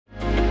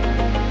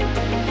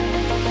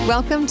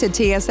Welcome to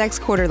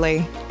TSX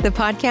Quarterly, the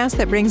podcast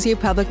that brings you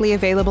publicly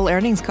available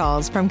earnings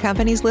calls from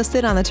companies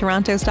listed on the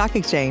Toronto Stock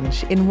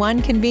Exchange in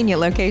one convenient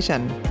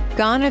location.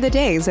 Gone are the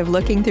days of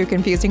looking through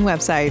confusing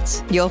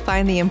websites. You'll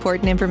find the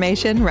important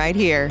information right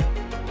here.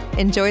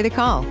 Enjoy the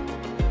call.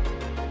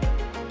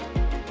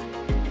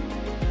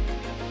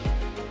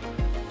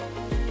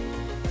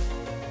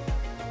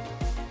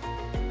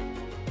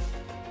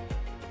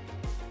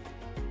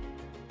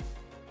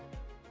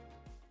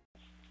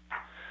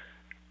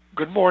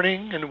 Good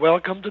morning and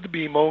welcome to the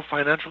BMO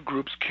Financial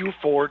Group's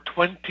Q4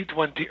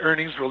 2020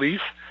 earnings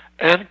release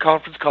and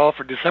conference call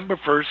for December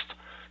 1st,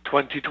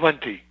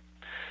 2020.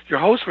 Your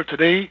host for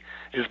today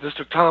is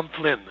Mr. Tom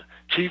Flynn,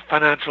 Chief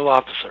Financial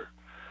Officer.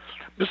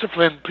 Mr.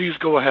 Flynn, please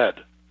go ahead.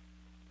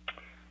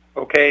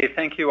 Okay,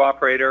 thank you,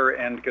 operator,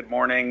 and good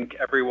morning,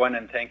 everyone,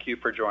 and thank you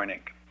for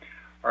joining.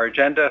 Our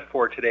agenda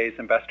for today's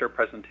investor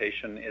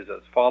presentation is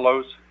as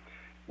follows.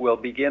 We'll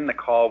begin the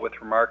call with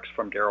remarks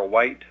from Darryl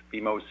White,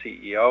 BMO's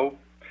CEO.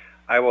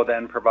 I will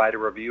then provide a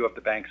review of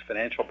the bank's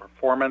financial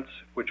performance,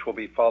 which will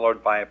be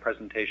followed by a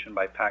presentation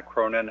by Pat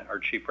Cronin, our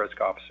Chief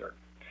Risk Officer.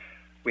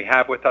 We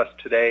have with us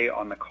today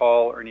on the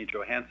call Ernie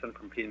Johansson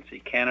from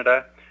PNC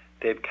Canada,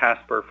 Dave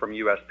Casper from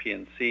US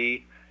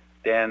PNC,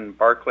 Dan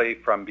Barclay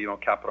from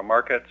BMO Capital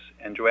Markets,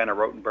 and Joanna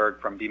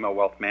Rotenberg from BMO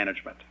Wealth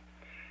Management.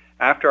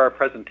 After our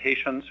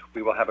presentations,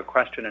 we will have a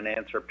question and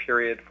answer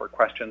period for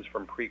questions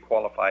from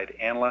pre-qualified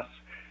analysts.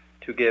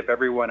 To give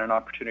everyone an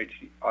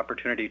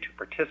opportunity to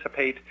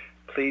participate,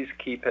 please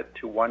keep it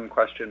to one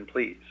question,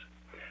 please.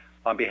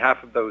 On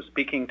behalf of those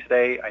speaking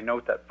today, I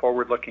note that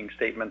forward-looking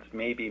statements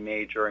may be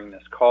made during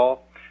this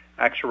call.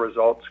 Actual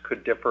results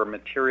could differ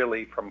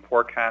materially from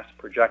forecasts,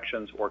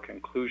 projections, or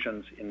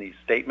conclusions in these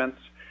statements.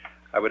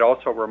 I would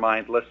also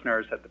remind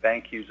listeners that the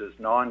bank uses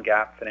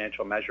non-GAAP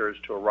financial measures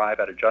to arrive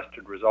at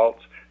adjusted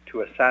results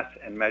to assess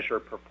and measure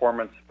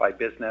performance by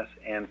business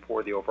and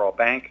for the overall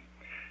bank.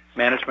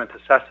 Management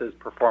assesses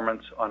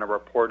performance on a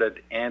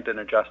reported and an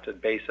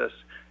adjusted basis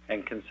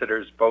and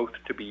considers both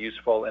to be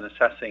useful in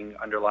assessing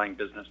underlying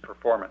business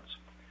performance.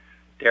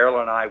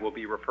 Darryl and I will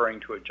be referring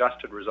to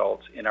adjusted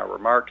results in our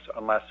remarks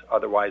unless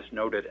otherwise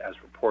noted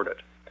as reported.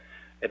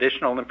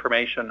 Additional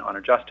information on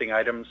adjusting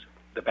items,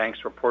 the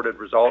bank's reported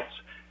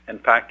results,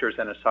 and factors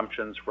and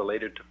assumptions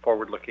related to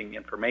forward-looking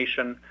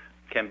information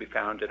can be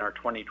found in our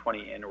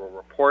 2020 annual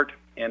report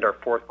and our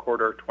fourth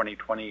quarter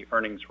 2020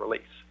 earnings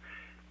release.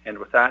 And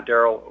with that,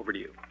 Darryl, over to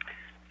you.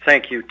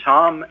 Thank you,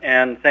 Tom,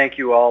 and thank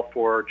you all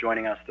for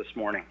joining us this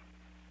morning.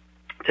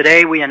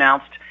 Today we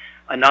announced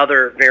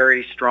another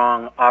very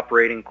strong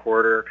operating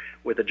quarter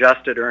with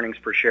adjusted earnings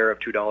per share of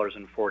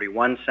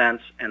 $2.41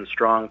 and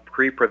strong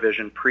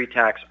pre-provision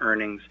pre-tax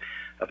earnings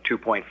of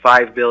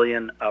 $2.5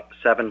 billion, up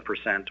 7%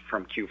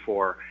 from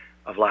Q4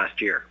 of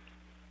last year.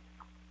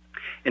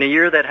 In a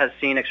year that has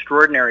seen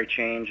extraordinary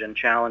change and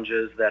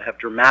challenges that have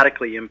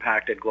dramatically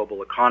impacted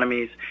global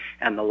economies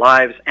and the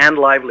lives and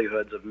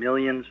livelihoods of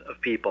millions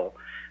of people,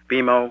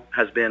 BMO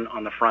has been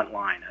on the front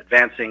line,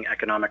 advancing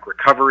economic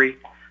recovery,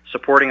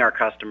 supporting our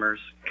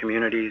customers,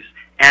 communities,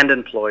 and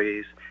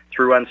employees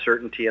through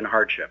uncertainty and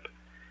hardship.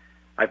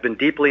 I've been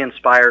deeply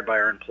inspired by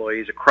our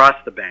employees across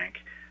the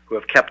bank who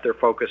have kept their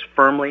focus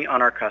firmly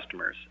on our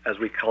customers as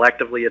we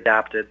collectively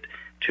adapted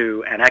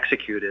to and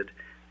executed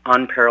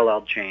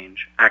unparalleled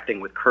change, acting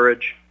with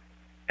courage,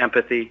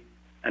 empathy,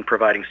 and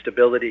providing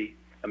stability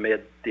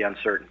amid the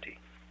uncertainty.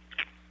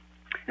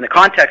 In the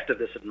context of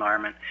this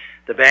environment,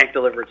 the bank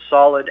delivered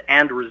solid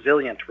and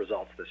resilient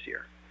results this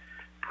year.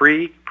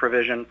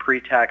 Pre-provision,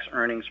 pre-tax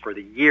earnings for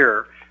the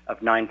year of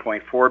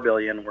 $9.4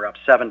 billion were up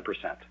 7%.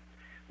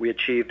 We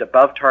achieved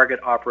above-target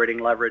operating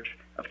leverage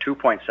of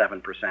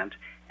 2.7%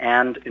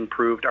 and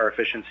improved our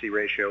efficiency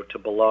ratio to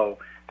below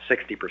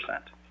 60%.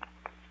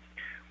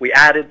 We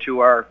added to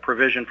our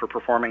provision for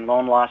performing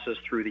loan losses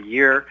through the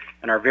year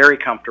and are very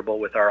comfortable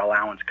with our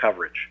allowance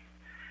coverage.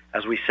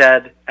 As we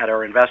said at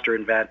our investor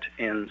event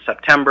in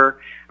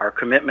September, our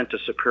commitment to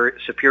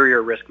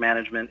superior risk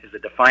management is a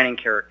defining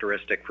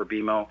characteristic for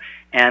BMO,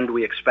 and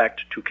we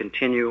expect to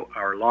continue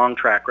our long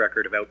track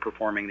record of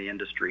outperforming the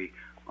industry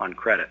on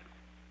credit.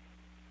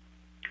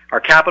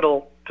 Our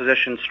capital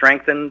position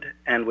strengthened,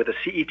 and with a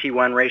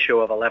CET1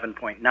 ratio of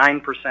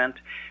 11.9%,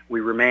 we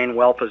remain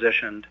well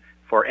positioned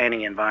for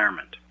any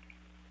environment.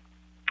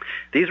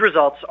 These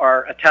results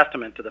are a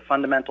testament to the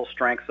fundamental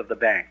strengths of the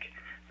bank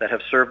that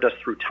have served us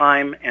through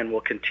time and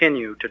will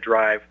continue to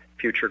drive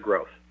future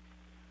growth.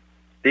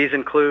 These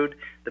include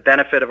the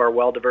benefit of our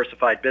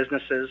well-diversified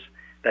businesses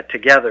that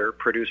together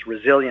produce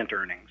resilient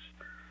earnings,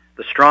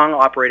 the strong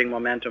operating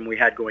momentum we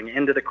had going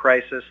into the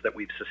crisis that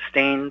we've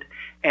sustained,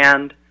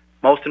 and,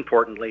 most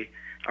importantly,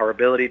 our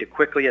ability to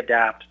quickly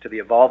adapt to the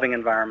evolving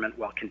environment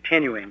while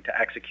continuing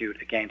to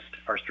execute against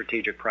our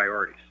strategic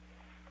priorities.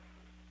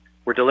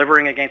 We're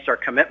delivering against our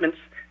commitments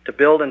to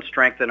build and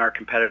strengthen our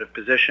competitive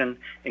position,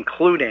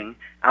 including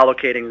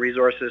allocating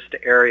resources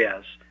to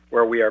areas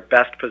where we are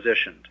best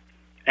positioned,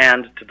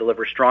 and to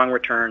deliver strong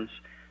returns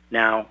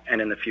now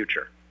and in the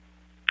future.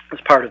 As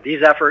part of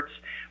these efforts,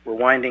 we're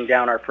winding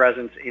down our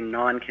presence in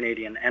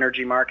non-Canadian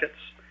energy markets.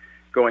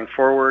 Going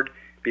forward,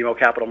 BMO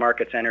Capital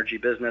Markets energy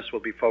business will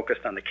be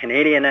focused on the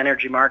Canadian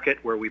energy market,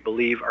 where we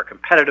believe our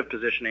competitive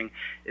positioning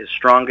is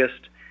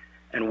strongest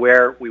and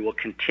where we will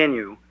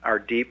continue our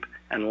deep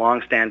and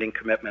long-standing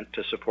commitment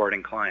to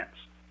supporting clients.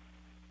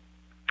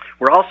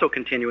 We're also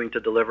continuing to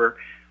deliver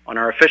on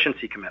our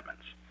efficiency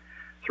commitments.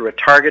 Through a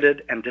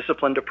targeted and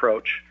disciplined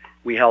approach,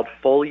 we held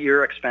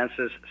full-year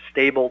expenses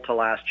stable to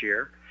last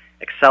year,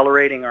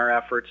 accelerating our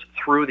efforts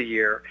through the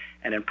year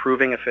and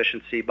improving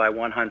efficiency by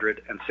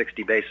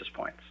 160 basis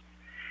points.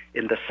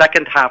 In the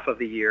second half of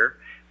the year,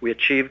 we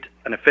achieved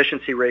an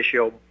efficiency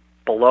ratio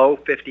below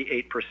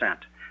 58%,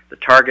 the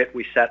target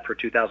we set for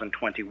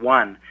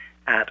 2021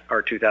 at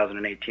our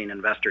 2018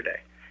 Investor Day,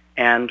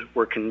 and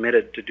we're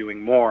committed to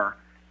doing more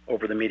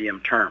over the medium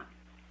term.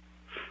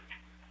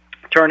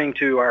 Turning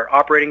to our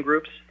operating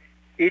groups,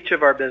 each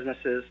of our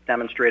businesses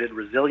demonstrated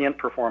resilient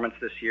performance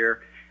this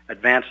year,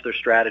 advanced their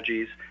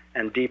strategies,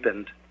 and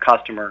deepened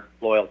customer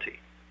loyalty.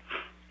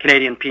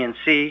 Canadian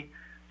P&C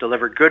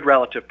delivered good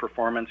relative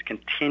performance,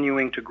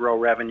 continuing to grow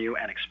revenue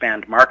and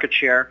expand market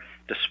share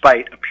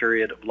despite a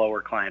period of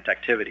lower client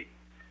activity.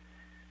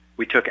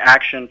 We took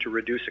action to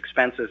reduce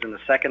expenses in the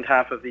second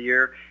half of the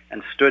year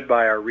and stood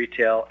by our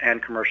retail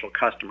and commercial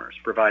customers,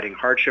 providing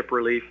hardship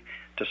relief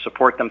to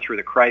support them through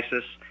the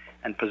crisis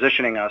and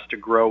positioning us to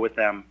grow with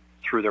them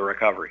through the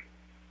recovery.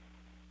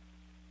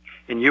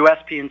 In U.S.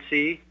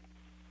 P&C,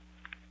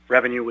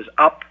 revenue was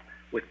up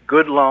with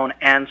good loan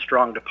and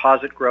strong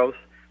deposit growth,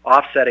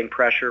 offsetting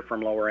pressure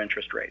from lower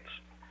interest rates.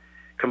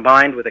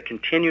 Combined with a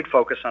continued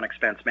focus on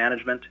expense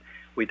management,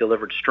 we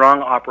delivered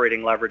strong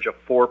operating leverage of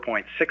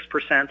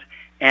 4.6%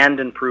 and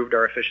improved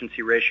our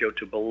efficiency ratio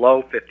to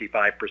below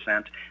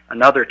 55%,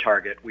 another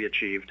target we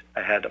achieved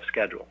ahead of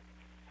schedule.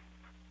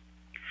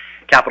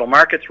 Capital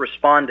Markets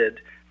responded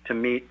to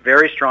meet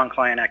very strong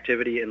client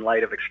activity in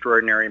light of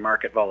extraordinary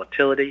market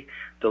volatility,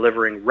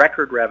 delivering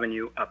record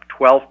revenue up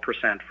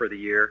 12% for the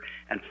year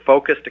and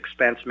focused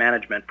expense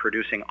management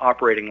producing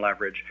operating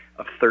leverage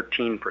of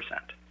 13%.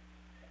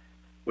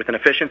 With an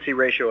efficiency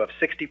ratio of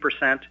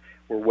 60%,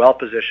 we're well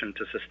positioned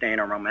to sustain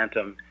our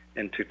momentum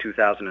into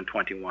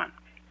 2021.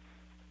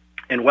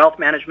 In wealth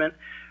management,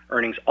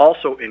 earnings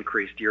also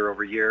increased year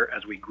over year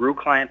as we grew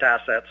client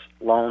assets,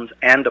 loans,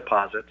 and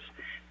deposits,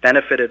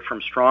 benefited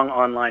from strong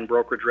online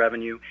brokerage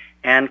revenue,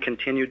 and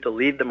continued to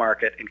lead the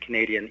market in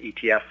Canadian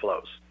ETF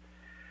flows.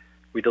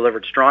 We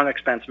delivered strong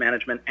expense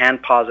management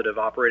and positive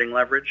operating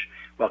leverage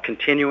while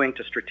continuing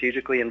to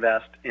strategically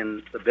invest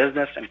in the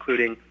business,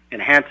 including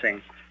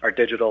enhancing our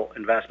digital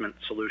investment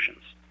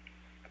solutions.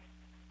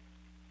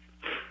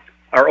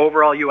 Our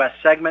overall U.S.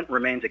 segment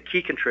remains a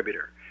key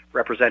contributor,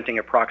 representing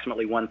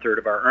approximately one-third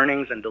of our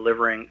earnings and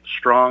delivering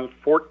strong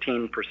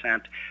 14%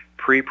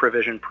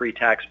 pre-provision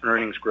pre-tax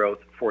earnings growth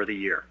for the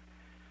year.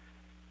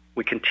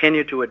 We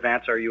continue to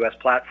advance our U.S.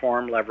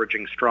 platform,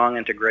 leveraging strong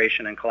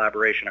integration and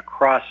collaboration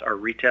across our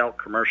retail,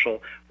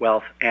 commercial,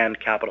 wealth, and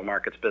capital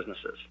markets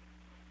businesses.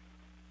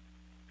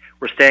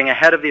 We're staying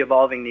ahead of the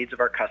evolving needs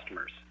of our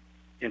customers,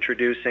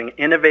 introducing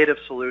innovative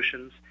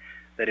solutions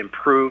that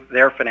improve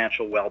their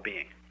financial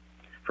well-being.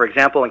 For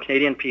example, in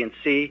Canadian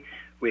P&C,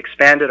 we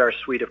expanded our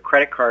suite of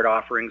credit card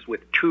offerings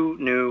with 2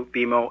 new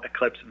BMO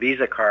Eclipse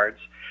Visa cards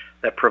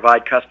that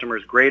provide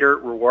customers greater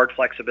reward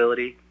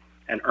flexibility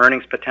and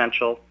earnings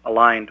potential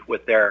aligned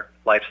with their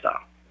lifestyle.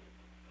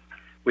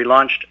 We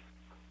launched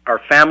our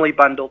family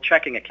bundle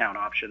checking account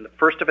option, the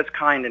first of its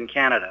kind in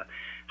Canada,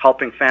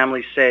 helping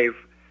families save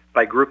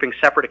by grouping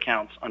separate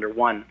accounts under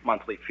one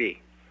monthly fee.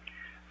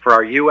 For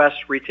our U.S.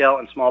 retail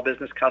and small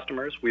business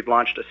customers, we've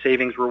launched a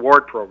savings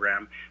reward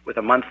program with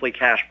a monthly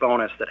cash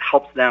bonus that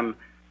helps them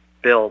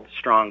build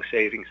strong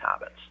savings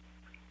habits.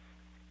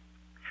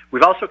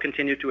 We've also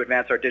continued to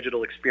advance our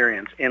digital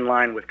experience in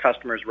line with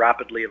customers'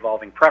 rapidly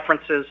evolving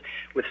preferences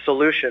with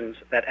solutions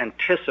that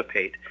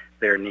anticipate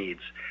their needs.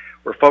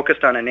 We're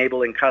focused on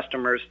enabling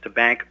customers to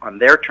bank on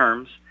their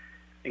terms,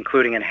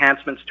 including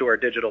enhancements to our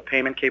digital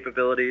payment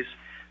capabilities,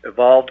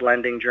 evolved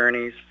lending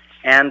journeys,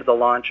 and the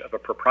launch of a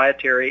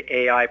proprietary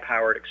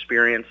AI-powered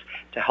experience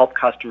to help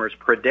customers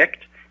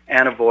predict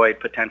and avoid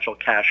potential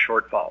cash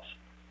shortfalls.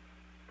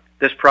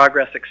 This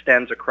progress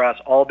extends across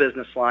all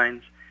business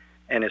lines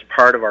and is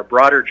part of our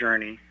broader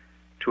journey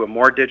to a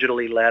more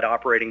digitally led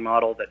operating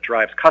model that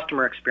drives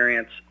customer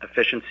experience,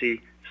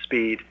 efficiency,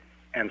 speed,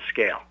 and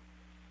scale.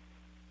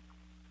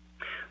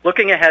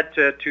 Looking ahead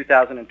to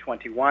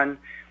 2021,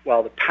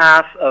 while the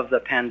path of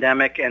the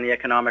pandemic and the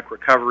economic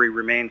recovery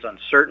remains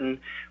uncertain,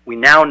 we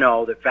now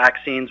know that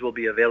vaccines will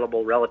be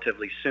available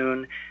relatively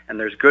soon, and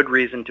there's good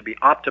reason to be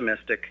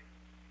optimistic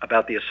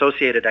about the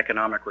associated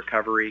economic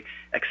recovery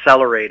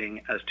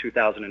accelerating as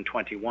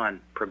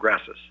 2021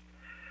 progresses.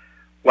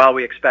 While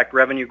we expect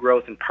revenue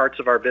growth in parts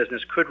of our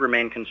business could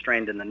remain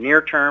constrained in the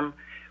near term,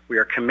 we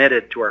are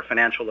committed to our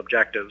financial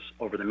objectives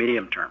over the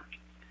medium term.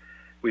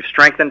 We've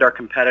strengthened our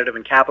competitive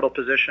and capital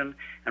position,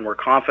 and we're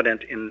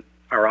confident in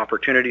our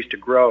opportunities to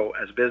grow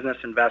as business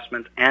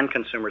investment and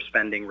consumer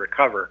spending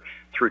recover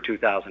through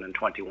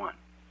 2021.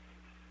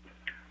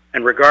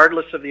 And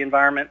regardless of the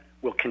environment,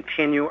 we'll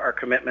continue our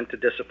commitment to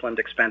disciplined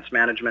expense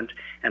management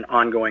and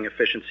ongoing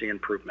efficiency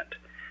improvement.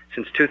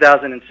 Since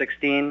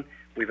 2016,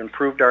 we've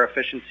improved our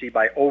efficiency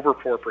by over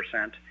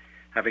 4%,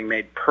 having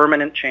made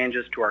permanent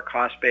changes to our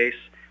cost base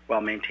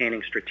while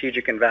maintaining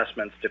strategic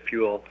investments to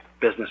fuel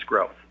business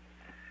growth.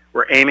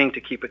 We're aiming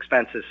to keep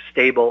expenses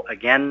stable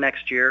again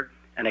next year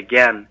and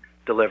again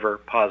deliver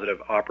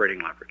positive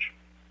operating leverage.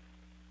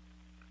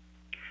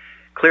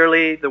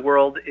 Clearly, the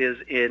world is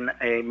in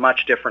a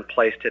much different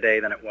place today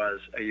than it was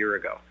a year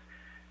ago.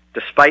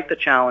 Despite the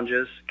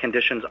challenges,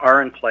 conditions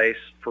are in place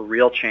for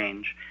real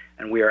change,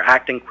 and we are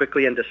acting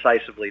quickly and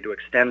decisively to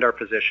extend our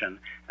position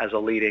as a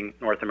leading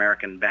North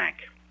American bank.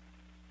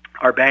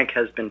 Our bank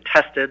has been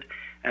tested,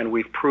 and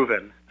we've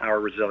proven our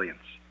resilience.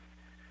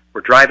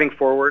 We're driving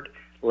forward,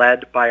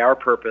 led by our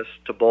purpose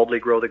to boldly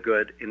grow the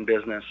good in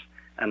business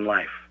and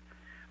life.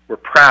 We're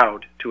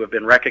proud to have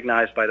been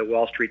recognized by the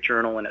Wall Street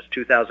Journal in its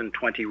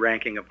 2020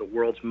 ranking of the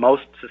world's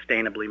most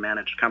sustainably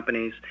managed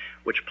companies,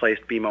 which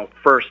placed BMO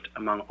first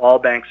among all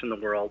banks in the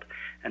world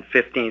and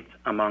 15th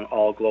among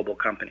all global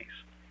companies.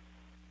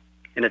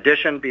 In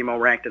addition, BMO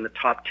ranked in the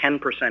top 10%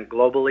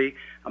 globally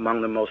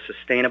among the most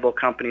sustainable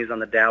companies on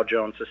the Dow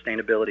Jones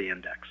Sustainability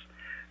Index,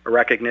 a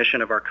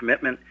recognition of our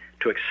commitment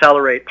to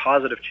accelerate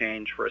positive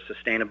change for a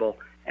sustainable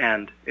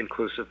and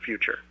inclusive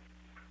future.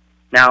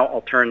 Now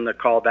I'll turn the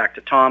call back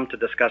to Tom to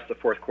discuss the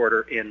fourth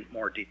quarter in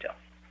more detail.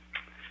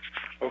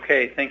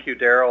 Okay, thank you,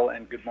 Darryl,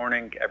 and good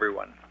morning,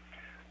 everyone.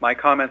 My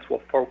comments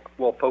will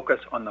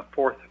focus on the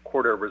fourth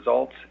quarter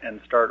results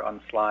and start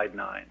on slide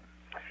 9.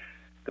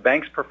 The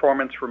bank's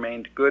performance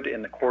remained good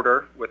in the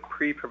quarter, with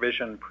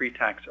pre-provision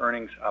pre-tax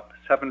earnings up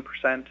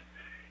 7%,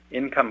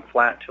 income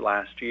flat to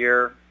last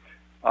year,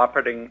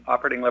 operating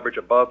leverage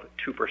above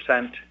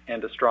 2%,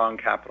 and a strong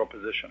capital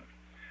position.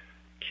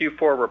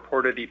 Q4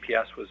 reported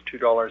EPS was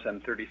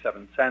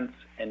 $2.37,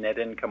 and net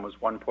income was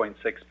 $1.6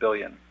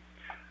 billion.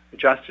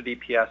 Adjusted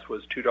EPS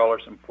was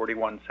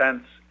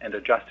 $2.41, and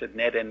adjusted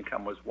net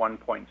income was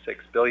 $1.6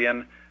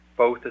 billion,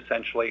 both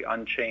essentially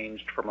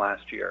unchanged from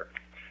last year.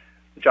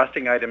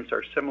 Adjusting items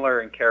are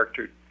similar in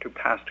character to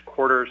past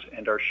quarters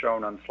and are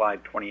shown on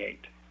slide 28.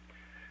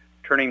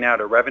 Turning now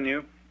to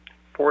revenue.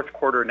 Fourth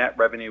quarter net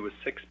revenue was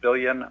 $6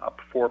 billion, up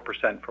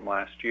 4% from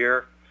last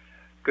year.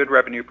 Good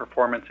revenue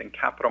performance in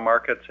capital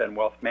markets and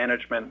wealth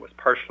management was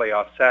partially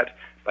offset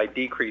by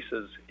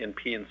decreases in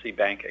P&C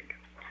banking.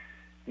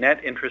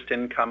 Net interest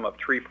income of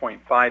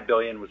 $3.5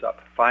 billion was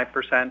up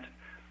 5%.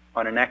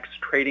 On an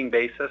ex-trading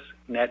basis,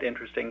 net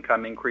interest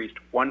income increased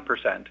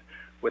 1%,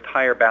 with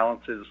higher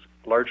balances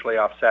largely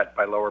offset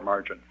by lower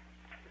margin.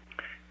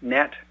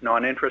 Net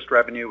non-interest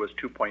revenue was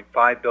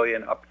 $2.5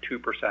 billion, up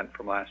 2%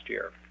 from last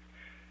year.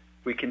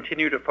 We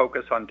continue to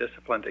focus on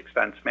disciplined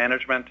expense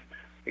management.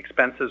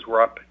 Expenses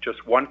were up just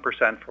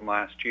 1% from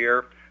last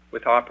year,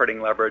 with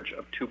operating leverage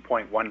of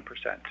 2.1%.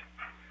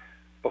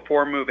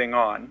 Before moving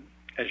on,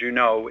 as you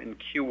know, in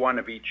Q1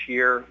 of each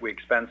year, we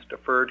expense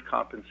deferred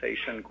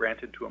compensation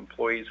granted to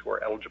employees who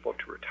are eligible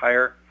to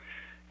retire.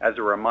 As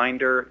a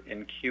reminder,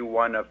 in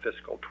Q1 of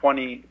fiscal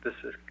 20,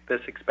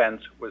 this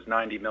expense was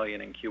 $90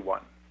 million in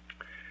Q1.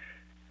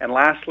 And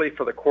lastly,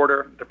 for the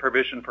quarter, the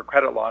provision for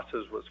credit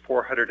losses was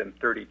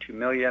 $432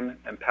 million,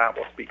 and Pat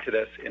will speak to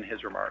this in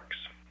his remarks.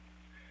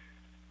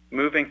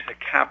 Moving to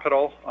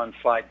capital on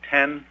slide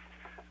 10,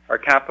 our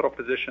capital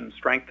position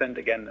strengthened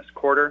again this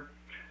quarter.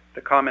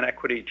 The Common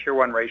Equity Tier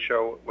 1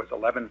 ratio was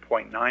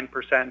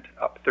 11.9%,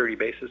 up 30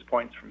 basis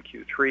points from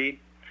Q3.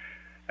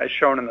 As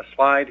shown in the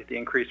slide, the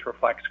increase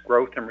reflects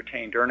growth in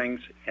retained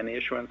earnings and the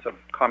issuance of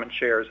common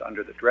shares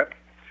under the DRIP.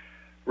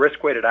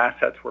 Risk-weighted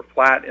assets were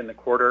flat in the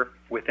quarter,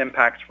 with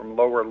impacts from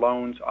lower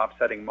loans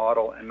offsetting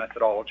model and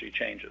methodology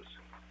changes.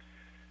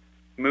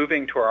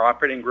 Moving to our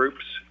operating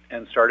groups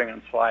and starting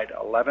on slide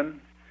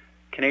 11,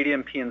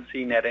 Canadian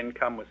P&C net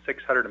income was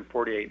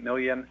 $648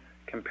 million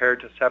compared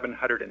to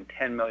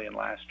 $710 million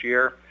last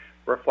year,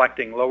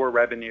 reflecting lower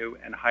revenue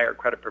and higher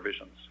credit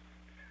provisions.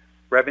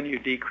 Revenue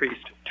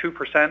decreased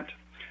 2%.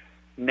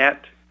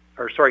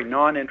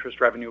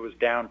 Non-interest revenue was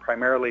down,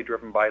 primarily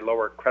driven by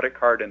lower credit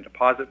card and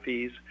deposit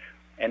fees,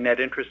 and net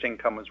interest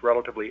income was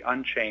relatively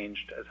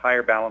unchanged as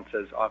higher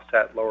balances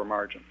offset lower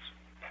margins.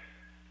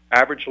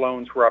 Average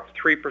loans were up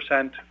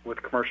 3%,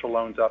 with commercial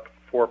loans up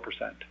 4%.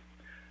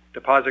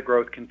 Deposit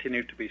growth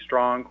continued to be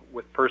strong,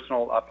 with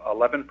personal up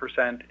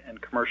 11%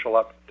 and commercial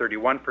up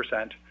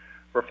 31%,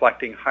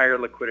 reflecting higher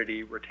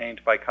liquidity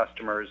retained by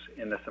customers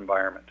in this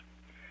environment.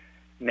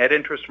 Net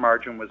interest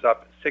margin was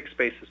up 6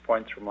 basis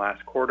points from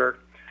last quarter,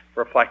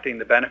 reflecting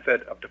the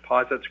benefit of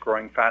deposits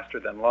growing faster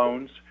than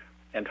loans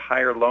and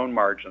higher loan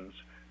margins,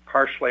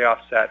 partially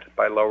offset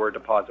by lower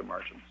deposit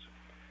margins.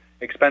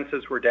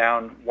 Expenses were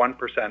down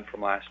 1%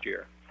 from last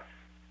year.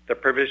 The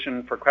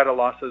provision for credit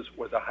losses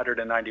was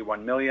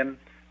 $191 million,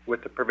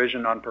 with the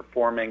provision on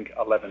performing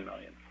 $11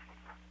 million.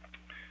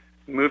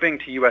 Moving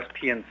to U.S.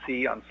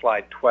 P&C on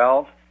slide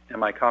 12, and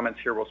my comments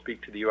here will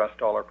speak to the U.S.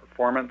 dollar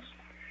performance.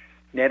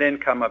 Net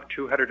income of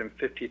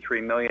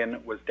 $253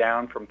 million was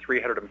down from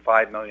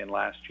 $305 million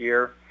last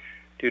year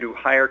due to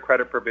higher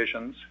credit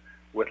provisions,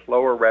 with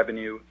lower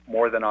revenue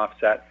more than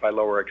offset by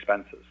lower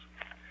expenses.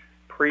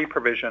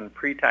 Pre-provision,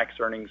 pre-tax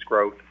earnings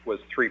growth was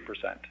 3%.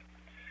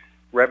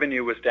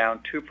 Revenue was down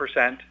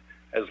 2%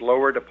 as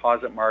lower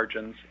deposit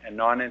margins and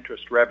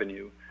non-interest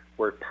revenue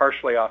were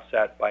partially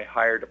offset by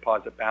higher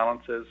deposit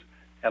balances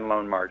and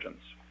loan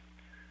margins.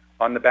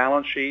 On the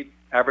balance sheet,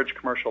 average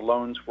commercial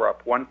loans were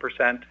up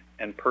 1%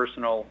 and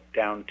personal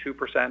down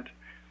 2%.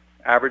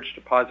 Average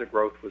deposit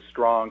growth was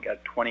strong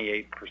at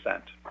 28%.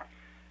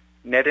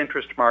 Net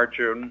interest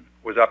margin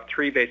was up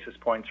 3 basis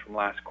points from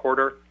last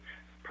quarter,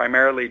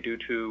 primarily due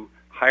to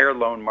higher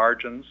loan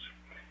margins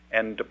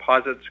and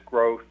deposit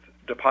growth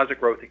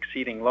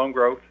exceeding loan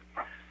growth,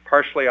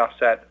 partially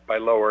offset by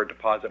lower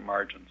deposit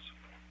margins.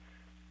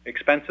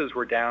 Expenses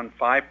were down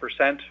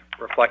 5%,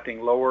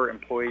 reflecting lower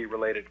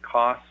employee-related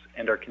costs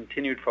and our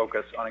continued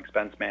focus on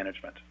expense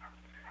management.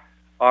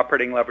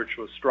 Operating leverage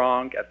was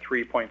strong at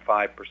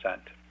 3.5%.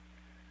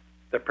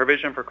 The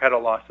provision for credit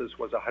losses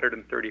was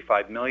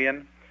 $135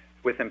 million,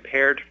 with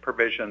impaired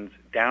provisions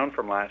down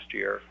from last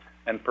year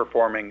and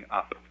performing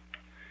up.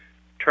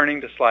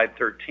 Turning to slide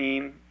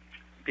 13,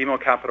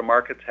 BMO Capital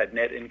Markets had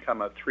net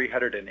income of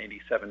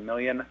 $387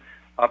 million,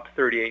 up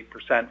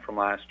 38% from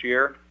last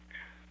year.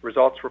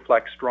 Results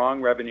reflect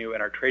strong revenue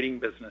in our trading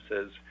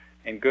businesses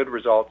and good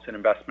results in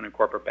investment and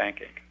corporate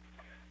banking.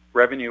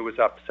 Revenue was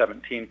up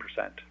 17%.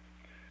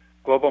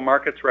 Global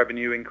markets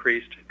revenue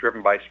increased,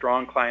 driven by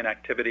strong client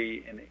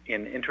activity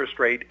in interest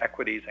rate,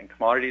 equities, and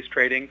commodities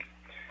trading.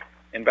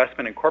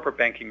 Investment and corporate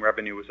banking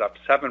revenue was up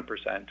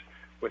 7%,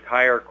 with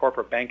higher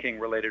corporate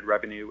banking-related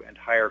revenue and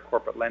higher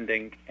corporate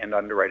lending and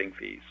underwriting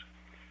fees.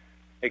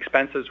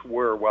 Expenses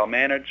were well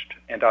managed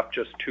and up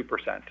just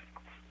 2%.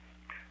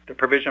 The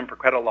provision for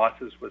credit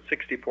losses was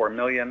 $64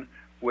 million,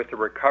 with a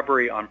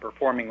recovery on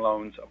performing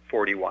loans of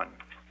 $41.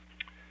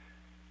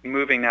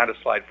 Moving now to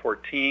slide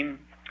 14.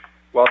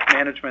 Wealth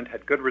management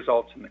had good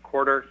results in the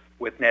quarter,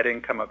 with net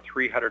income of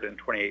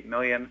 $328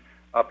 million,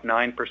 up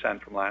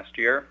 9% from last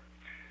year.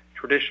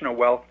 Traditional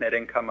wealth net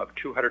income of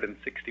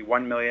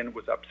 $261 million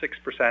was up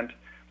 6%,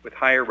 with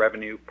higher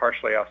revenue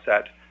partially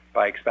offset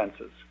by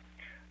expenses.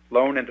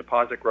 Loan and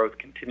deposit growth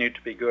continued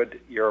to be good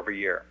year over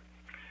year.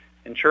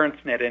 Insurance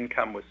net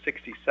income was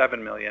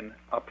 $67 million,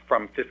 up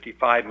from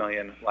 $55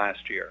 million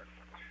last year.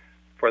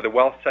 For the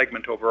wealth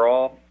segment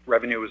overall,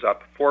 revenue was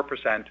up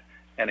 4%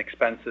 and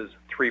expenses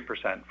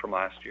 3% from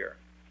last year.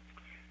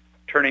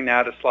 Turning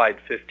now to slide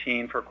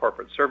 15 for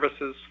corporate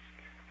services.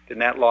 The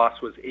net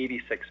loss was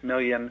 $86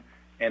 million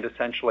and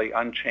essentially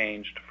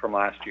unchanged from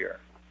last year.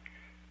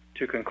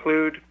 To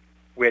conclude,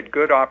 we had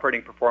good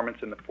operating performance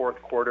in the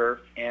fourth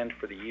quarter and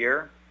for the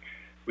year.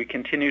 We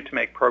continued to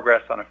make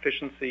progress on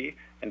efficiency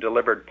and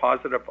delivered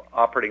positive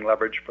operating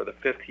leverage for the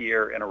fifth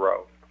year in a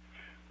row.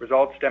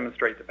 Results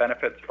demonstrate the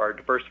benefits of our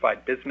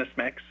diversified business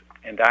mix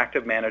and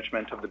active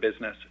management of the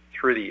business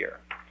through the year.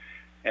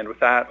 And with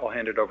that, I'll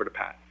hand it over to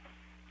Pat.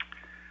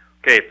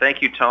 Okay,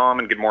 thank you, Tom,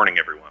 and good morning,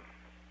 everyone.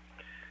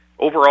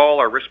 Overall,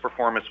 our risk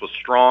performance was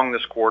strong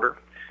this quarter,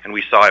 and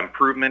we saw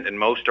improvement in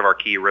most of our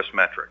key risk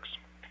metrics.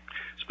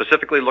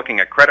 Specifically looking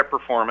at credit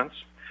performance,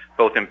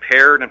 both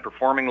impaired and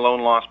performing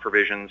loan loss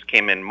provisions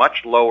came in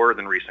much lower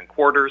than recent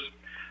quarters,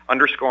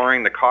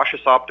 underscoring the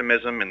cautious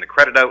optimism in the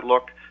credit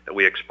outlook that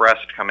we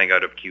expressed coming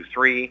out of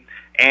Q3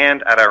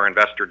 and at our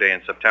Investor Day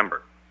in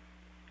September.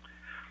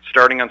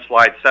 Starting on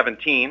slide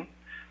 17,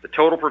 the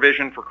total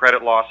provision for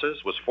credit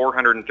losses was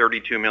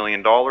 $432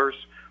 million, or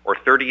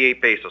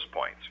 38 basis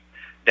points,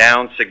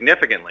 down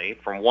significantly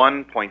from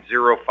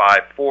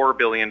 $1.054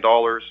 billion,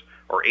 or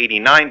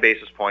 89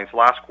 basis points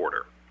last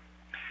quarter.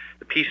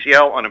 The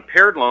PCL on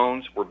impaired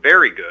loans were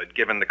very good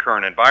given the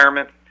current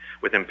environment,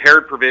 with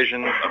impaired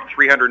provisions of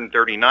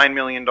 $339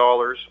 million,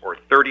 or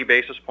 30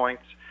 basis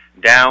points,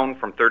 down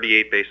from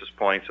 38 basis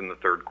points in the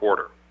third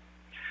quarter.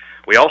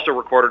 We also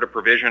recorded a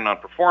provision on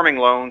performing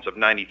loans of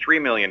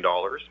 $93 million,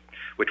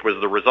 which was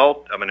the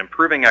result of an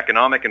improving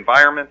economic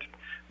environment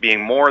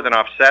being more than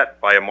offset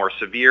by a more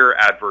severe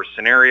adverse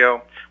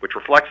scenario, which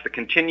reflects the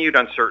continued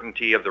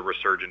uncertainty of the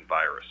resurgent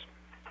virus.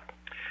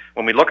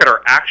 When we look at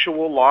our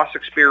actual loss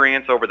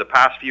experience over the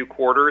past few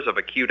quarters of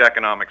acute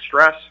economic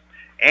stress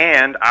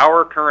and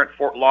our current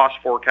loss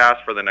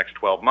forecast for the next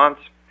 12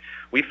 months,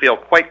 we feel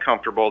quite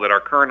comfortable that our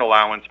current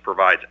allowance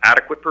provides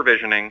adequate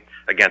provisioning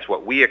against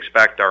what we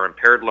expect our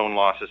impaired loan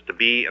losses to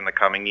be in the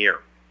coming year.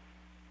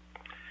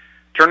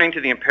 Turning to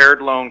the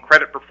impaired loan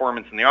credit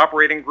performance in the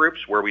operating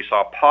groups, where we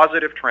saw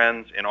positive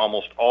trends in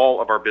almost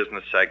all of our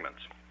business segments.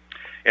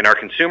 In our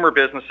consumer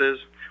businesses,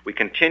 we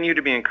continue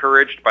to be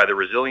encouraged by the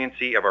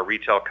resiliency of our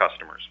retail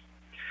customers.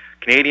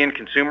 Canadian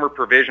consumer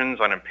provisions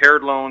on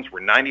impaired loans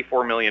were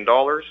 $94 million,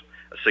 a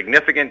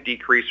significant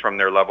decrease from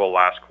their level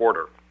last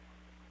quarter.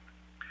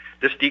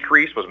 This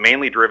decrease was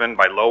mainly driven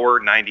by lower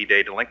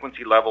 90-day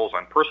delinquency levels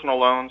on personal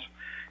loans,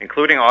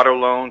 including auto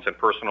loans and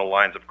personal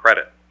lines of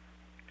credit.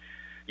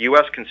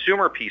 U.S.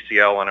 consumer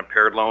PCL on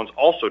impaired loans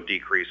also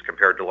decreased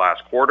compared to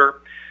last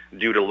quarter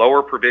due to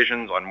lower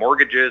provisions on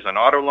mortgages and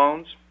auto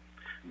loans,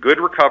 good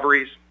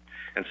recoveries,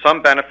 and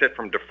some benefit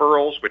from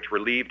deferrals which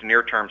relieved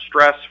near-term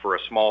stress for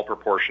a small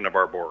proportion of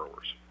our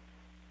borrowers.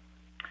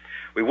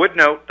 We would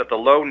note that the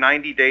low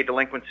 90-day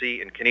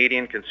delinquency in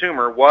Canadian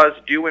consumer was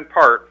due in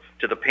part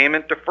to the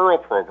payment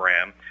deferral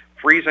program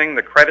freezing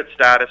the credit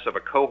status of a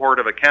cohort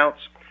of accounts,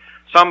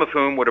 some of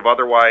whom would have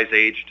otherwise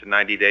aged to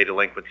 90-day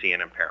delinquency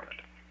and impairment.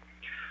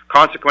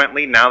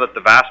 Consequently, now that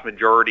the vast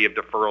majority of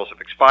deferrals have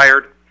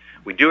expired,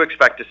 we do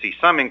expect to see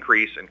some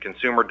increase in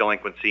consumer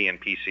delinquency and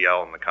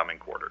PCL in the coming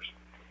quarters.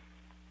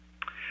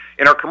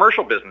 In our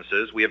commercial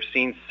businesses, we have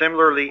seen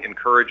similarly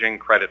encouraging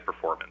credit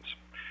performance.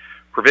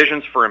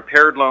 Provisions for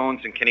impaired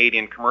loans in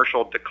Canadian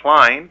commercial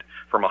declined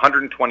from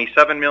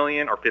 127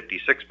 million or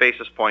 56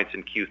 basis points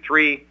in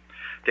Q3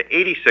 to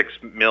 86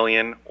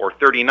 million or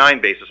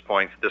 39 basis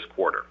points this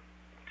quarter.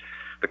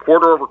 The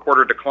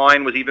quarter-over-quarter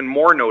decline was even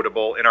more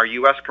notable in our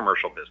U.S.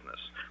 commercial business,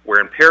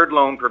 where impaired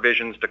loan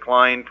provisions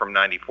declined from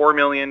 $94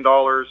 million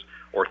or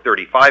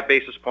 35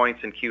 basis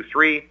points in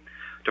Q3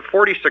 to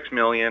 46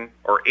 million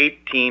or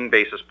 18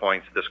 basis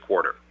points this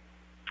quarter.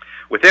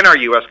 Within our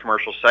U.S.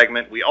 commercial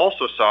segment, we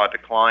also saw a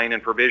decline in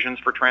provisions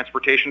for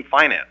transportation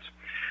finance,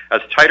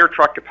 as tighter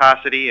truck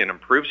capacity and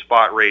improved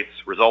spot rates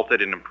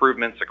resulted in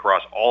improvements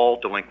across all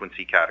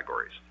delinquency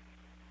categories.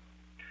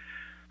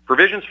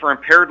 Provisions for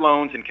impaired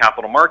loans in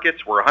capital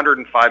markets were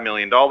 $105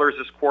 million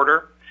this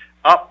quarter,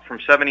 up from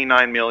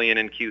 $79 million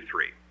in Q3.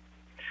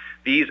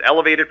 These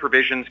elevated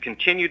provisions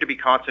continue to be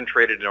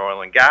concentrated in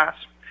oil and gas.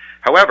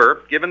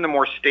 However, given the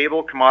more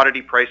stable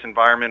commodity price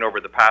environment over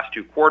the past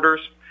 2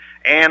 quarters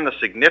and the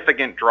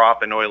significant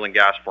drop in oil and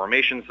gas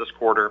formations this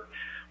quarter,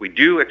 we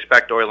do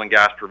expect oil and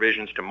gas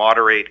provisions to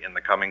moderate in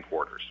the coming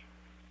quarters.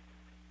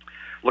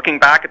 Looking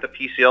back at the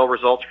PCL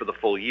results for the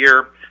full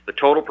year, the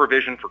total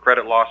provision for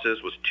credit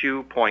losses was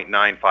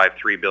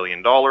 $2.953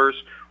 billion, or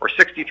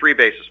 63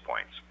 basis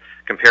points,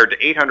 compared to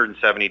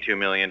 $872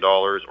 million,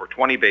 or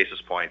 20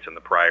 basis points in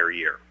the prior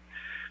year.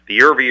 The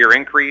year-over-year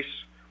increase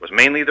was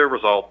mainly the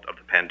result of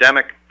the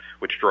pandemic,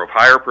 which drove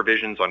higher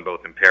provisions on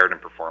both impaired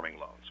and performing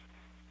loans.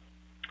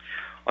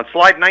 On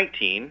slide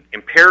 19,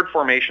 impaired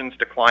formations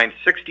declined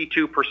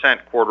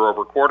 62%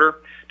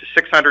 quarter-over-quarter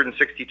to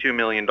 $662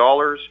 million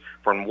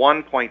from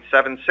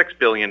 $1.76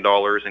 billion in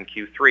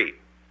Q3.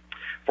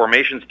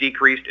 Formations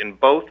decreased in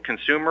both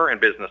consumer and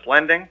business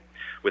lending,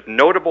 with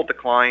notable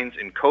declines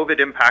in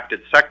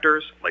COVID-impacted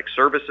sectors like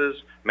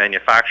services,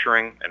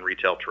 manufacturing, and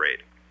retail trade.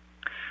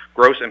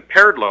 Gross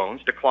impaired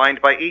loans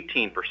declined by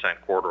 18%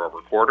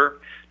 quarter-over-quarter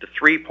to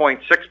 $3.6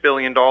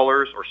 billion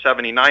or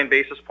 79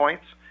 basis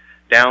points,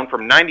 down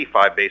from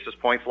 95 basis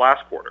points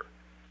last quarter.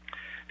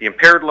 The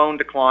impaired loan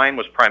decline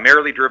was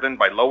primarily driven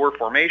by lower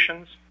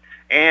formations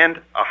and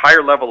a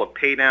higher level of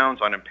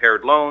paydowns on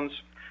impaired loans,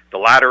 the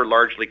latter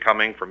largely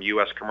coming from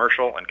U.S.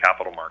 commercial and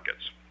capital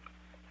markets.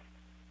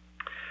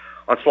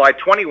 On slide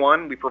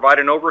 21, we provide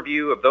an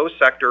overview of those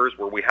sectors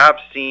where we have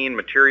seen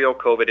material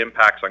COVID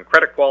impacts on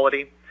credit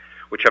quality,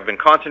 which have been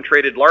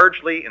concentrated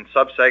largely in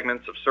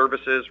subsegments of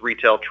services,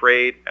 retail,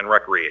 trade, and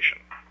recreation.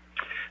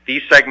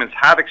 These segments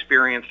have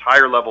experienced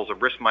higher levels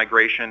of risk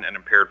migration and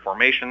impaired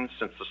formations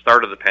since the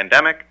start of the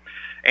pandemic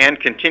and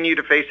continue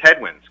to face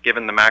headwinds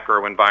given the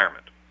macro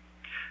environment.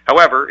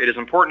 However, it is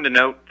important to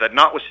note that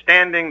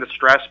notwithstanding the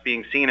stress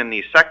being seen in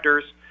these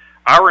sectors,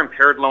 our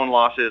impaired loan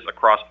losses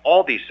across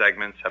all these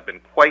segments have been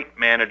quite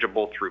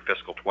manageable through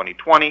fiscal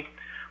 2020,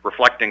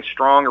 reflecting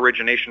strong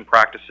origination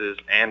practices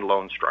and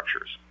loan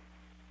structures.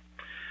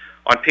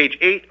 On page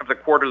 8 of the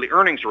quarterly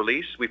earnings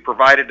release, we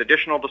provided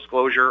additional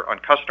disclosure on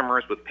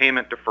customers with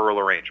payment deferral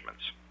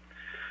arrangements.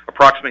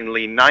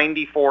 Approximately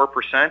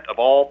 94% of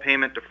all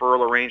payment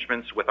deferral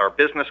arrangements with our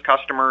business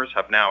customers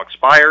have now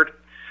expired,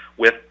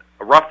 with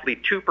roughly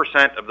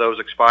 2% of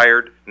those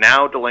expired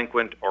now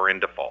delinquent or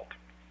in default.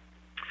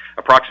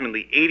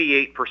 Approximately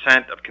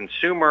 88% of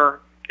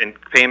consumer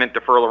payment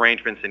deferral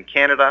arrangements in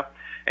Canada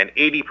and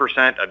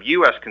 80% of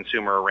U.S.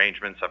 consumer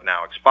arrangements have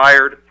now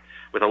expired,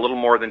 with a little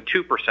more than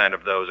 2%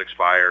 of those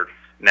expired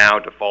now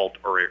default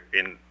or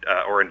in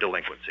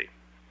delinquency.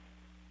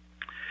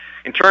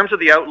 In terms of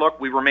the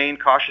outlook, we remain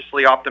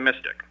cautiously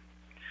optimistic.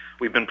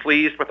 We've been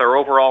pleased with our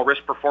overall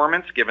risk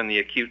performance given the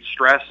acute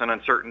stress and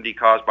uncertainty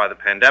caused by the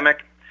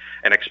pandemic,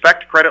 and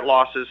expect credit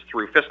losses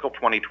through fiscal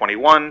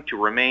 2021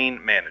 to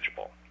remain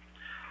manageable.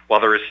 While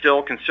there is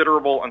still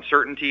considerable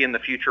uncertainty in the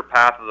future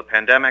path of the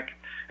pandemic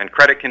and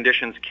credit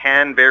conditions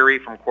can vary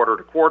from quarter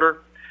to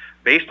quarter,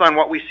 based on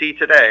what we see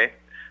today,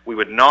 we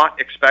would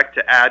not expect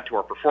to add to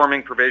our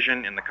performing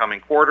provision in the coming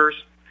quarters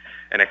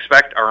and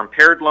expect our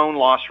impaired loan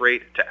loss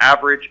rate to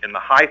average in the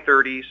high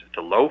 30s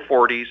to low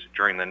 40s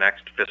during the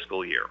next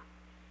fiscal year.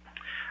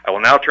 I will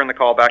now turn the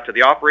call back to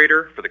the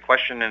operator for the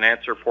question and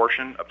answer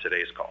portion of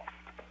today's call.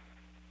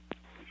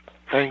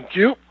 Thank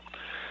you.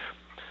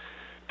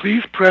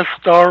 Please press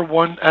star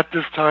 1 at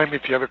this time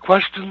if you have a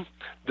question.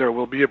 There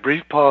will be a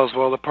brief pause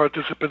while the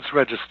participants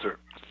register.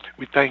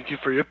 We thank you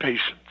for your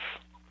patience.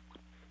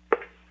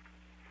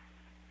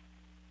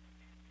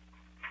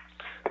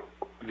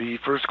 The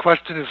first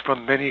question is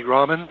from Meny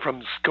Grauman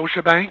from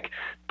Scotiabank.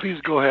 Please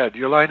go ahead.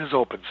 Your line is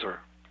open, sir.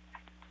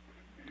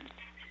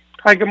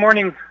 Hi, good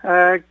morning.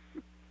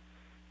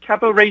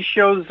 Capital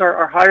ratios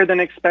are higher than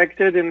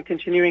expected and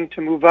continuing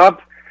to move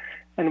up,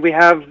 and we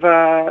have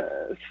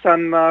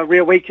some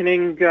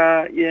reawakening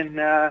in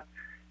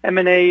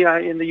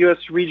M&A in the U.S.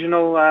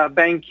 regional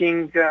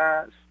banking.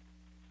 Darryl,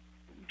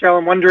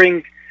 I'm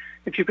wondering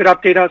if you could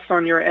update us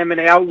on your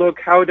M&A outlook.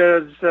 How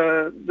does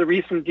the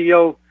recent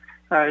deal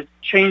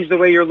change the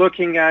way you're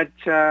looking at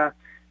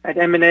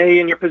M&A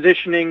and your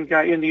positioning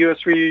in the U.S.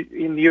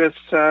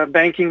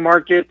 banking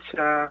market?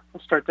 I'll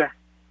start there.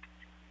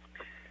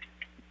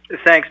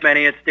 Thanks,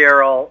 Manny. It's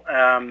Darryl.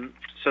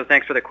 So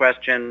thanks for the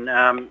question.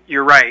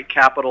 You're right.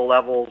 Capital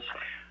levels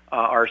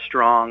are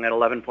strong at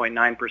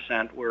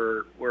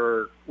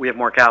 11.9%. We have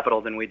more capital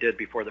than we did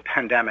before the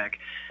pandemic.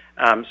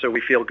 So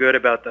we feel good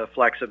about the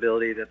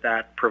flexibility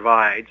that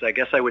provides. I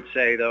guess I would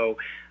say, though,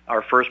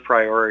 our first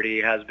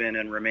priority has been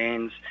and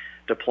remains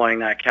deploying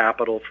that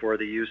capital for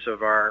the use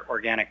of our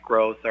organic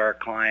growth, our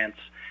clients,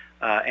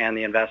 and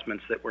the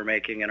investments that we're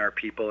making in our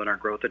people and our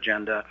growth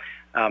agenda.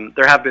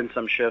 There have been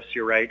some shifts,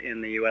 you're right,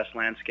 in the U.S.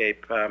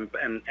 landscape,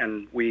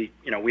 and we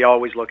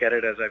always look at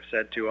it, as I've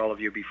said to all of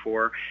you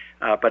before.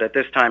 But at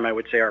this time, I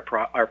would say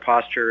our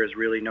posture is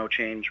really no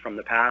change from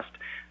the past.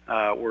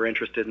 We're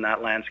interested in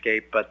that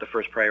landscape, but the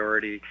first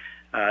priority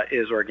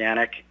is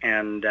organic,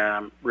 and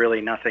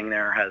really nothing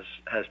there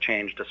has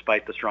changed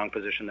despite the strong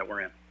position that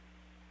we're in.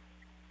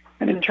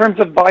 And in terms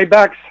of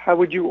buybacks, how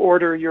would you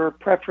order your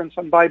preference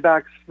on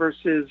buybacks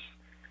versus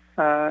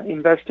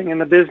investing in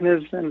the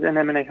business and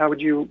M&A? How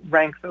would you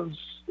rank those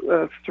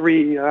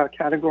three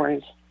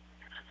categories?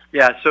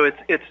 Yeah, so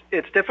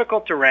it's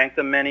difficult to rank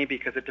them, Manny,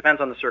 because it depends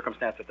on the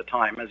circumstance at the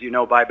time. As you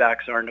know,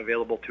 buybacks aren't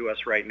available to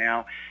us right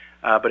now.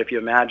 But if you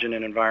imagine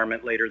an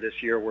environment later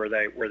this year where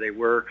they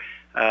were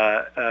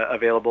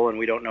available, and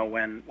we don't know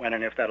when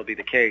and if that'll be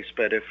the case,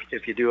 but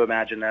if you do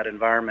imagine that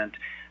environment,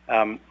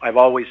 I've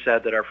always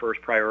said that our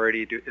first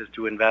priority is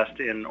to invest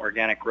in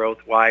organic growth.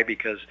 Why?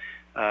 Because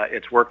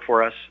it's worked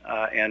for us,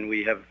 and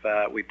we've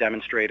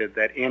demonstrated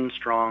that in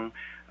strong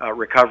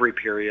recovery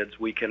periods,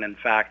 we can in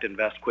fact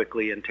invest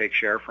quickly and take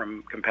share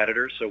from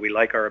competitors. So we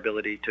like our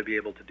ability to be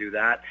able to do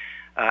that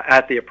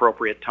at the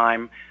appropriate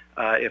time.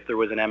 If there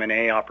was an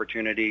M&A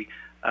opportunity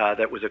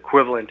that was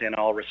equivalent in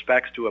all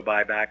respects to a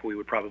buyback, we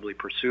would probably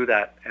pursue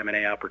that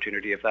M&A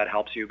opportunity if that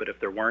helps you. But if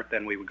there weren't,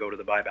 then we would go to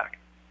the buyback.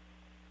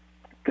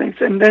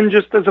 Thanks. And then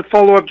just as a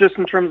follow-up, just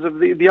in terms of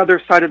the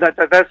other side of that,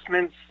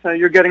 divestments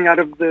you're getting out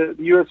of the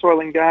U.S. oil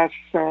and gas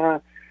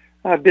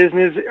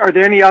business, are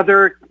there any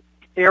other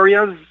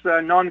areas,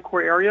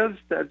 non-core areas,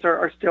 that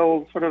are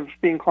still sort of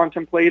being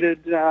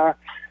contemplated?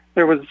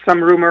 There was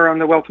some rumor on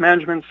the wealth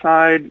management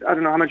side. I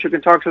don't know how much you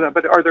can talk to that,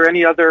 but are there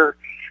any other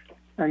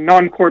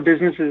non-core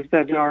businesses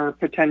that are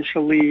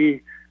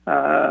potentially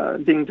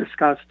being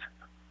discussed?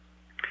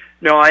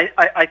 No,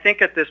 I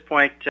think at this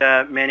point,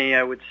 Manny,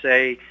 I would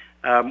say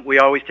we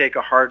always take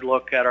a hard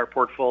look at our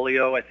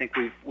portfolio. I think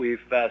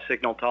we've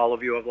signaled to all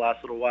of you over the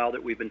last little while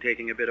that we've been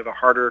taking a bit of a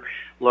harder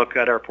look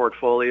at our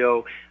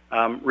portfolio,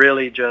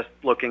 really just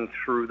looking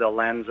through the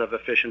lens of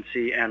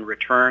efficiency and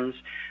returns.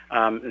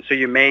 And so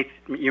you may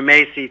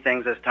see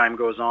things as time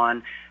goes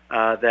on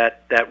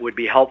that would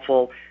be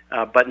helpful,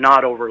 but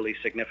not overly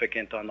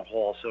significant on the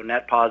whole. So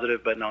net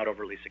positive, but not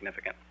overly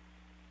significant.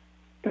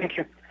 Thank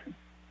you.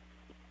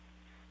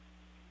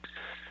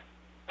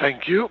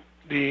 Thank you.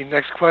 The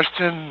next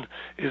question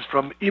is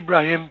from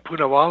Ibrahim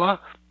Poonawala,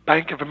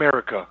 Bank of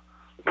America.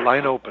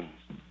 Line open.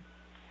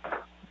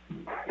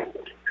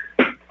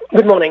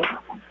 Good morning.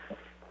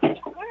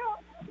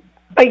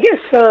 I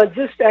guess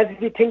just as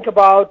we think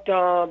about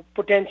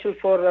potential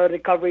for a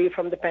recovery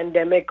from the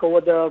pandemic over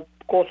the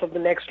course of the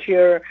next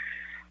year,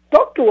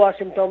 talk to us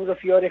in terms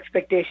of your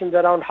expectations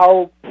around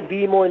how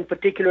BMO in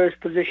particular is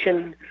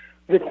positioned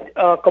with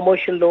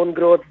commercial loan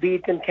growth, be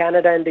it in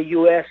Canada and the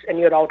U.S., and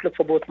your outlook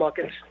for both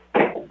markets.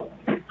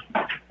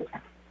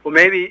 Well,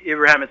 maybe,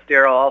 Ibrahim, it's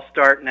Darryl. I'll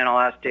start, and then I'll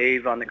ask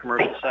Dave on the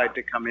commercial side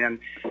to come in.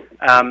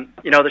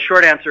 The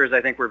short answer is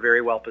I think we're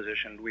very well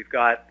positioned. We've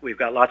got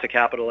lots of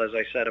capital, as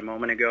I said a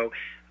moment ago.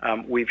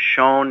 We've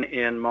shown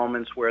in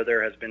moments where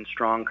there has been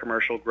strong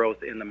commercial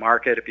growth in the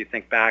market. If you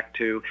think back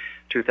to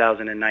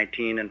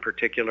 2019 in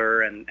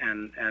particular, and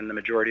the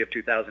majority of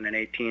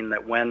 2018,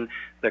 that when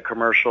the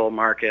commercial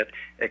market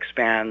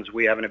expands,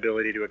 we have an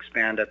ability to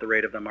expand at the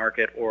rate of the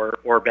market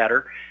or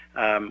better.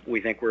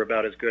 We think we're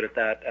about as good at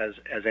that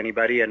as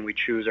anybody, and we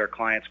choose our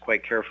clients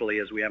quite carefully,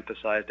 as we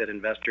emphasized at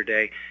Investor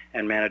Day,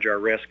 and manage our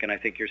risk. And I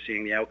think you're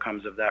seeing the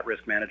outcomes of that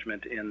risk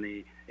management in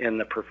the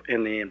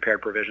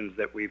impaired provisions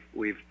that we've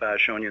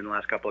shown you in the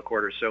last couple of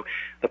quarters. So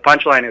the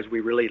punchline is we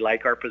really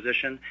like our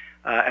position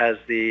as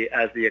the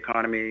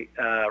economy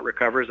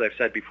recovers. I've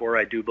said before,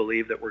 I do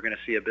believe that we're going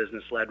to see a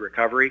business-led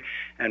recovery,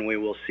 and we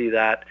will see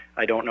that.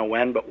 I don't know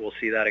when, but we'll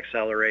see that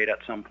accelerate at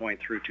some point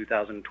through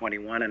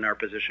 2021, and our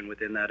position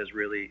within that is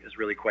really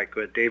quite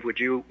good. Dave, would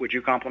you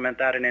complement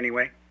that in any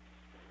way?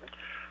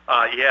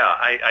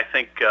 I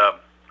think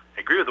I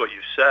agree with what you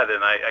said,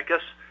 and I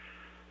guess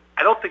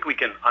I don't think we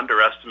can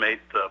underestimate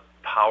the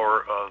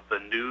power of the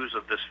news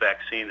of this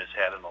vaccine has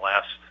had in the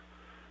last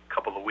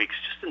couple of weeks,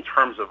 just in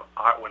terms of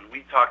when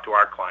we talk to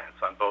our clients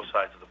on both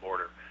sides of the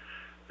border,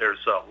 there's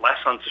less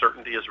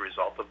uncertainty as a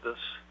result of this.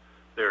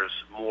 There's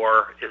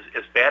more,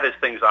 as bad as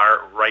things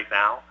are right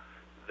now,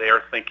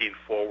 they're thinking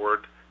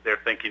forward. They're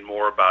thinking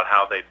more about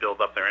how they build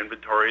up their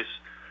inventories.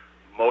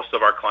 Most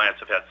of our clients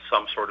have had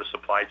some sort of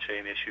supply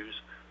chain issues.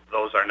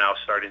 Those are now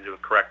starting to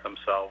correct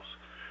themselves.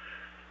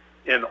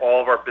 In all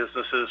of our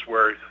businesses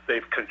where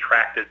they've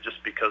contracted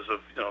just because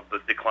of the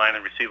decline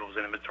in receivables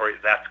and inventory,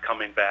 that's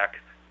coming back.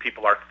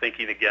 People are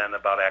thinking again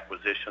about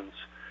acquisitions.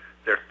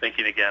 They're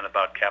thinking again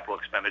about capital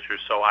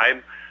expenditures. So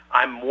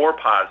I'm more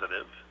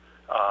positive.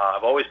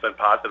 I've always been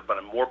positive, but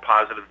I'm more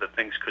positive that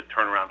things could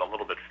turn around a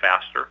little bit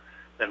faster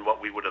than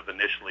what we would have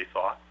initially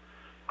thought.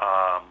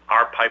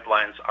 Our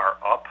pipelines are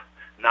up,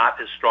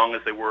 not as strong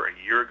as they were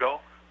a year ago,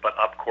 but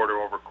up quarter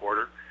over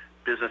quarter.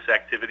 Business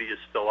activity is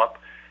still up.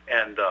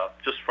 And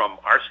just from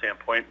our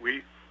standpoint,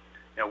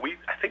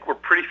 I think we're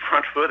pretty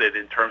front-footed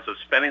in terms of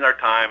spending our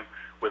time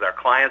with our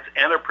clients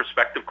and our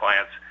prospective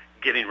clients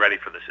getting ready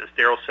for this. As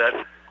Darryl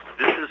said,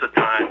 this is a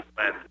time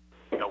when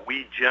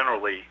we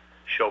generally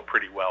show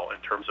pretty well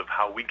in terms of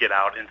how we get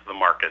out into the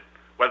market,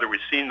 whether we've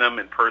seen them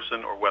in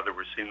person or whether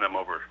we've seen them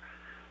over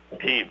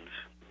Teams.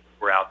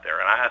 We're out there,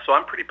 and so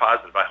I'm pretty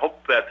positive. I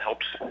hope that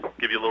helps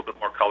give you a little bit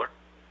more color.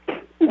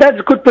 That's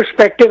a good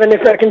perspective, and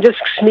if I can just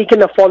sneak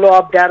in a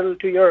follow-up, Darryl,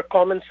 to your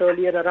comments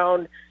earlier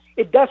around,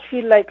 it does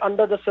feel like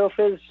under the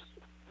surface,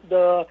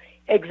 the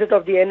exit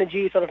of the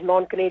energy, sort of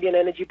non-Canadian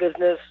energy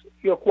business,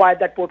 you acquired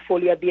that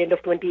portfolio at the end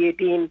of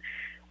 2018,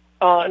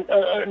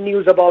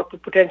 news about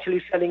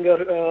potentially selling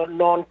your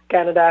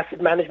non-Canada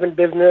asset management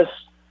business,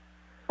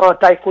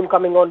 Typhoon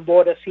coming on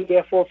board as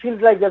CFO.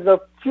 Feels like there's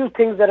a few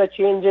things that are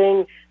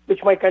changing,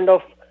 which might kind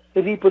of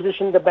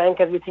reposition the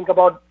bank as we think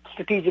about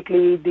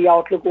strategically the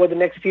outlook over the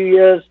next few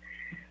years.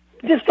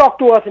 Just talk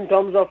to us in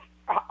terms of,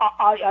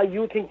 are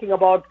you thinking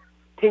about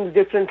things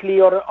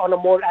differently or on a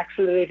more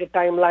accelerated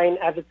timeline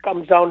as it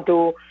comes down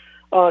to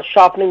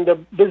sharpening the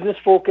business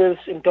focus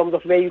in terms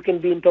of where you can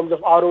be in terms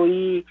of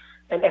ROE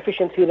and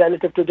efficiency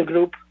relative to the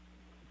group?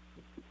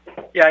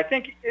 Yeah, I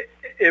think,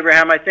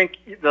 Abraham,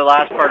 the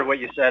last part of what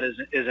you said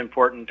is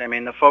important. I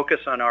mean, the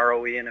focus on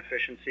ROE and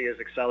efficiency is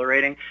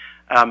accelerating,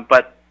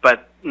 but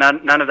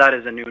none of that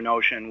is a new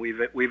notion.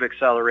 We've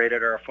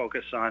accelerated our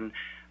focus on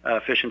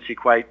efficiency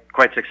quite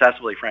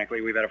successfully,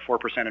 frankly. We've had a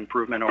 4%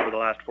 improvement over the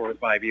last 4 to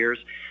 5 years.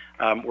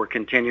 We're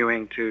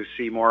continuing to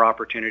see more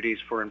opportunities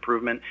for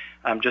improvement.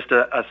 Just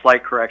a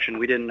slight correction,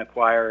 we didn't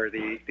acquire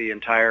the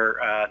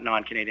entire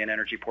non-Canadian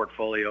energy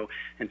portfolio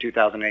in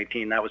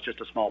 2018. That was just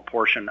a small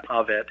portion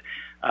of it.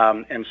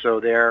 And so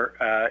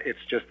it's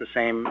just the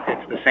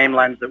same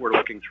lens that we're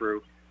looking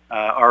through.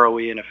 ROE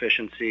and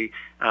efficiency.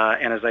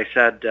 And as I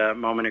said a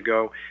moment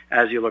ago,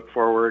 as you look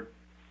forward,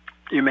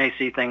 you may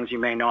see things, you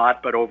may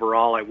not, but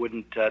overall I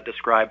wouldn't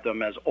describe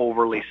them as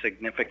overly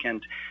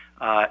significant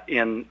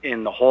in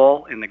the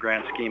whole, in the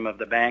grand scheme of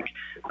the bank,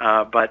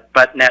 but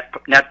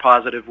net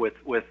positive with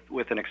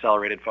an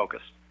accelerated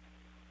focus.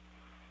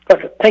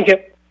 Perfect. Thank you.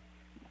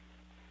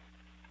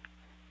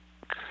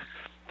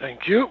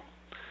 Thank you.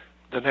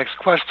 The next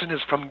question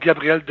is from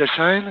Gabriel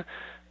Deschênes,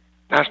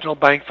 National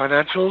Bank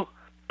Financial.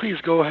 Please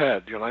go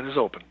ahead. Your line is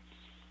open.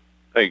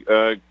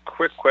 Hey,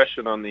 quick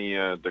question on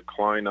the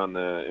decline on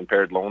the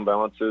impaired loan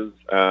balances.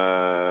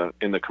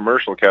 In the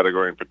commercial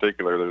category in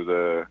particular,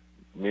 there's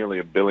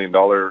nearly $1 billion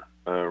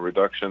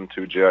reduction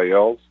to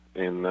GILs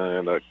in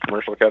the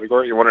commercial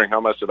category. You're wondering how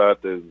much of that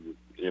is,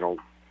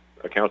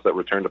 accounts that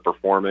return to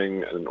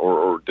performing,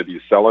 or did you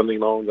sell any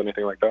loans,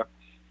 anything like that?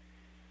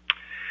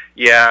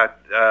 Yeah,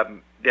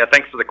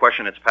 thanks for the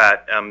question. It's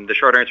Pat. The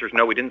short answer is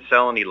no, we didn't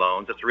sell any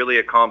loans. It's really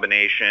a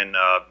combination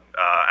of,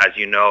 as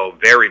you know,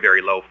 very,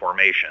 very low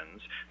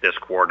formations this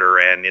quarter,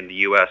 and in the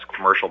U.S.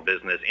 commercial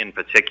business in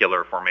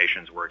particular,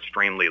 formations were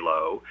extremely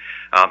low.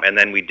 And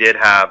then we did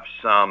have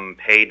some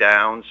pay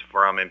downs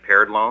from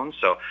impaired loans.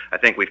 So I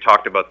think we've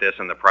talked about this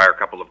in the prior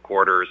couple of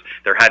quarters.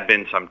 There had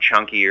been some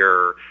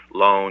chunkier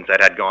loans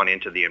that had gone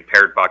into the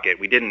impaired bucket.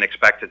 We didn't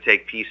expect to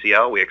take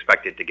PCL. We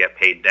expected to get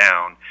paid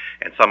down,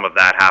 and some of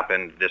that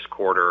happened this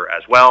quarter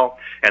as well.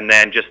 And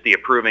then just the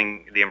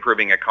improving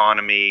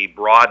economy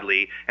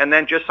broadly, and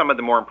then just some of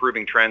the more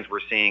improving trends we're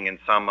seeing in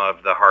some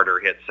of the harder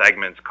hit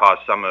segments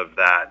caused some of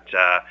that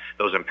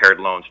those impaired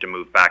loans to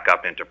move back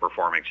up into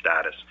performing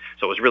status.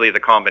 So it was really the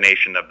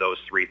combination of those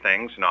three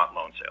things, not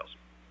loan sales.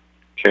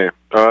 Okay.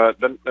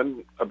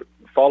 Then a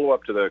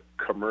follow-up to the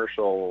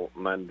commercial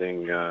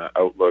lending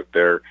outlook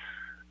there.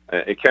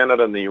 In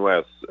Canada and the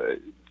U.S.,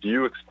 do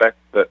you expect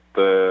that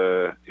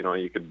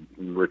you could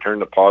return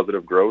to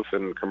positive growth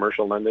in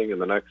commercial lending in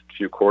the next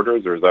few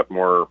quarters, or is that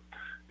more,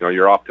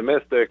 you're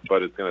optimistic,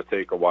 but it's going to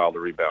take a while to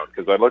rebound?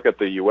 Because I look at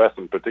the U.S.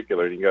 in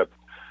particular, and you got,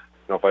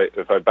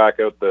 if I back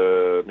out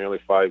the nearly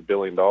 $5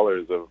 billion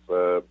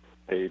of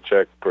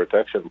Paycheck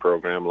Protection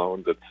Program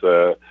loans,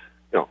 it's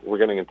we're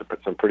getting into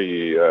some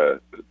pretty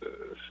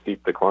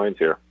steep declines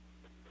here.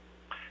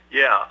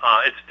 Yeah,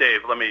 it's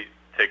Dave. Let me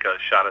take a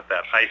shot at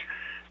that.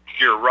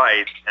 You're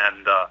right,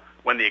 and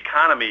when the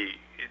economy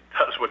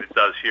does what it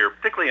does here,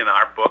 particularly in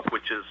our book,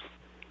 which is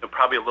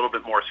probably a little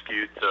bit more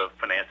skewed to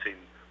financing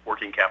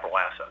working capital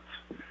assets.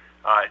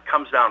 It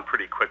comes down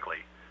pretty quickly.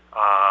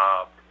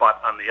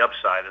 But on the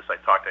upside, as I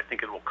talked, I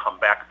think it will come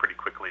back pretty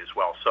quickly as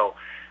well. So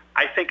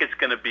I think it's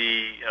going to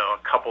be a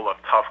couple of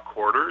tough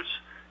quarters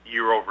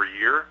year over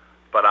year,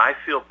 but I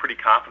feel pretty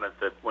confident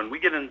that when we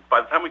get in,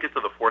 by the time we get to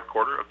the fourth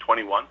quarter of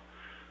 21,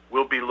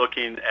 we'll be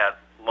looking at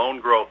loan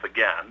growth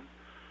again.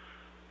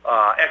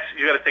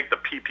 You got to take the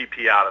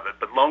PPP out of it,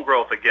 but loan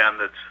growth again,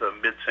 that's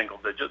mid-single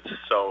digits.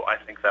 So I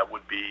think that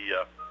would be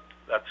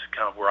that's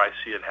kind of where I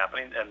see it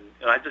happening. And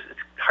it's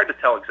hard to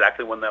tell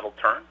exactly when that'll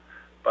turn,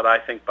 but I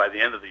think by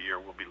the end of the year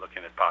we'll be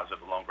looking at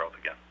positive loan growth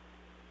again.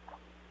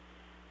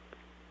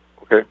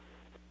 Okay.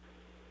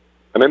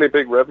 And any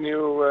big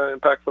revenue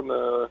impact from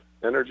the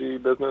energy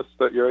business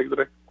that you're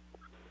exiting?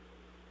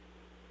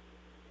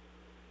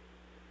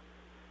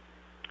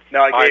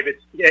 No, Gabe,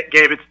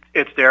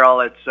 it's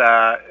Darryl. It's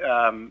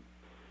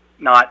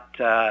not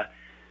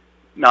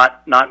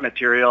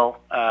material,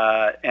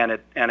 and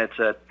it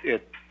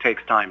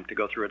takes time to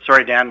go through it.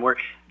 Sorry, Dan.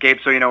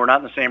 Gabe. So we're not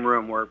in the same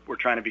room. We're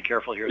trying to be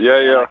careful here.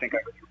 Yeah. I think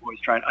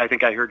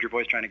I heard your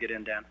voice trying to get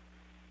in, Dan.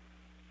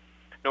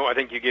 No, I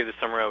think you gave the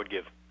summary I would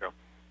give. Darryl.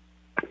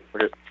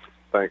 Okay.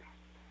 Thanks.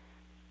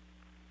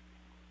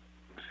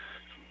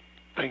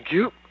 Thank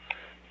you.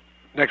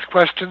 Next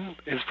question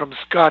is from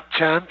Scott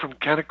Chan from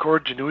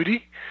Canaccord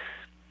Genuity.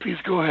 Please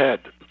go ahead.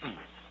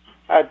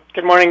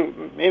 Good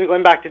morning. Maybe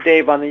going back to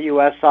Dave on the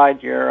U.S.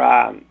 side, your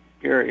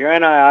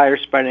NII or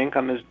spread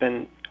income has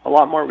been a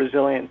lot more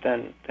resilient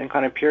than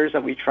kind of peers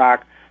that we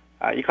track.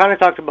 You kind of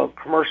talked about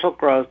commercial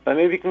growth, but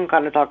maybe you can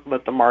kind of talk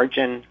about the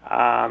margin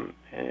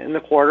in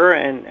the quarter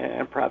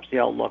and perhaps the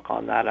outlook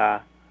on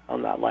that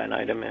line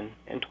item in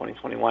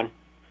 2021.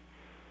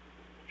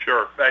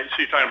 Sure. So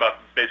you're talking about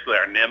basically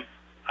our NIM,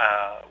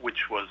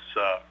 which was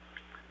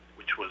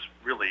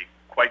really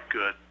quite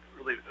good,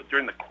 really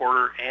during the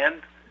quarter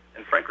and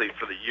frankly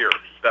for the year,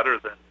 better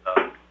than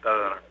our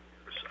peers.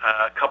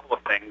 A couple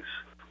of things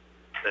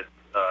that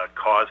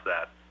caused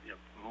that.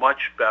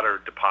 Much better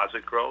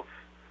deposit growth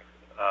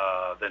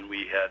than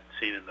we had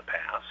seen in the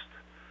past.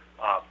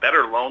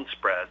 Better loan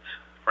spreads,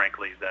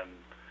 frankly, than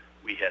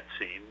we had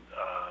seen.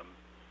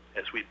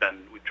 As we've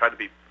tried to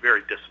be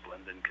very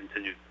disciplined and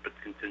continue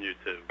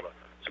to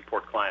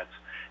support clients.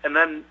 And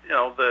then,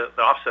 the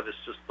offset is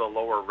just the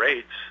lower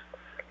rates,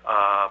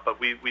 but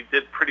we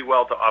did pretty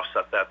well to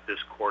offset that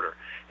this quarter.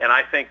 And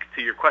I think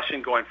to your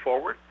question going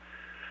forward,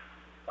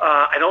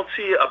 I don't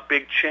see a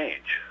big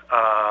change.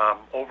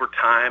 Over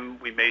time,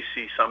 we may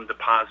see some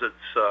deposits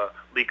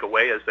leak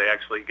away as they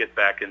actually get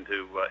back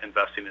into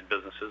investing in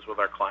businesses with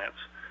our clients.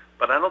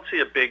 But I don't see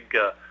a big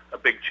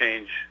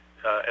change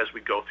as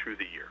we go through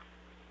the year.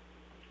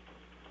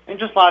 And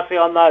just lastly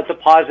on the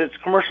deposits,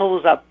 commercial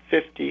was up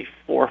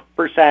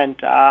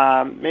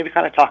 54%. Maybe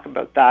kind of talk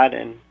about that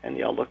and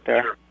the outlook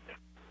there. Sure.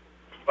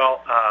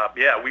 Well,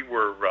 we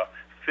were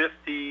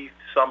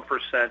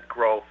 50-some%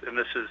 growth, and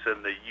this is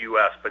in the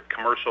U.S., but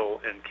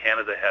commercial in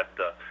Canada had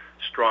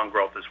strong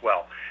growth as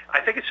well.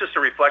 I think it's just a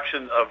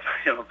reflection of,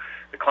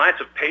 the clients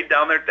have paid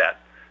down their debt.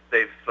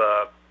 They've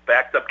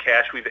backed up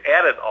cash. We've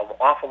added an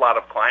awful lot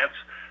of clients,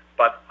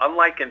 but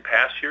unlike in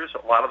past years,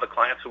 a lot of the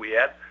clients that we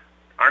add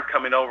aren't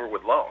coming over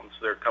with loans.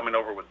 They're coming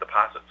over with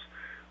deposits.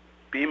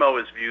 BMO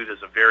is viewed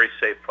as a very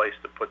safe place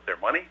to put their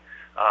money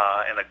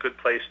and a good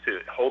place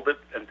to hold it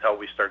until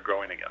we start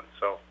growing again.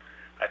 So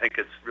I think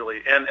it's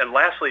really, and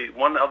lastly,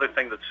 one other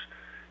thing that's,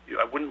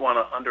 I wouldn't want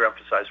to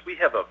underemphasize, we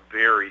have a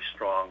very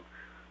strong,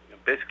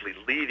 basically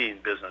leading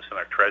business in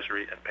our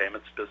treasury and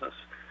payments business,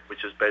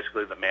 which is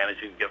basically the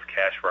managing gift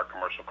cash for our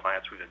commercial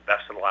clients. We've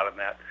invested a lot in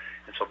that.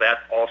 And so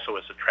that also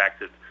has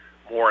attracted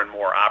more and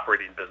more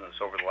operating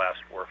business over the last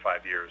 4 or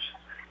 5 years.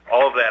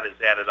 All of that is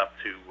added up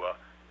to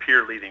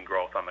peer-leading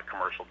growth on the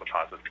commercial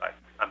deposit side,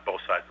 on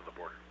both sides of the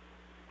border.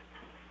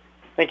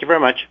 Thank you very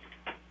much.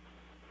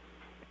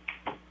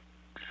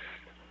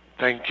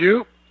 Thank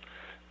you.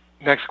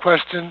 Next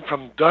question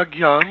from Doug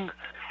Young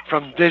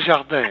from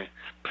Desjardins.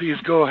 Please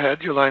go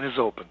ahead. Your line is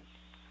open.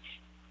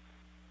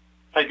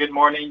 Hi, good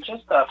morning.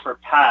 Just for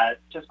Pat,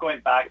 just going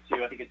back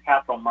to, I think it's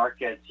capital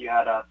markets, you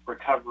had a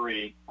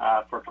recovery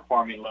for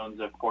performing loans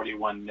of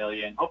 41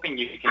 million. Hoping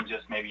you can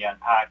just maybe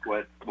unpack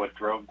what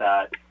drove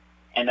that.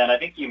 And then I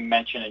think you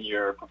mentioned in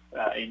your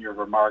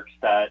remarks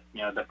that,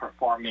 the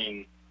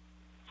performing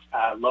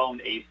loan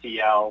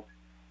ACL,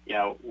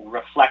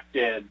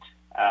 reflected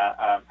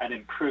an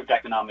improved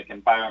economic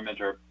environment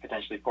or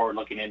potentially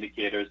forward-looking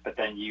indicators, but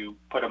then you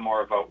put a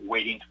more of a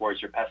weighting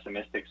towards your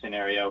pessimistic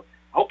scenario.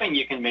 Hoping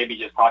you can maybe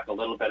just talk a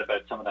little bit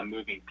about some of the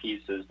moving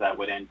pieces that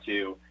went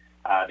into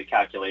the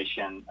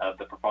calculation of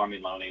the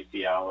performing loan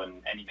ACL and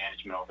any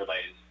management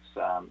overlays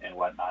and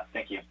whatnot.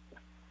 Thank you.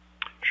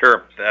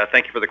 Sure.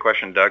 Thank you for the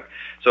question, Doug.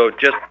 So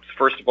just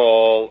first of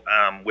all,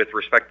 with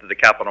respect to the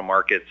capital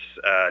markets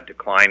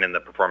decline in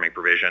the performing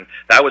provision,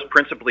 that was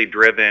principally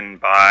driven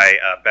by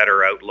a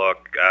better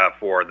outlook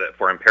for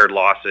impaired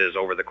losses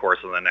over the course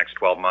of the next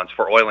 12 months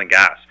for oil and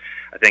gas.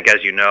 I think,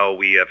 as you know,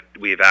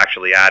 we've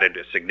actually added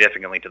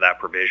significantly to that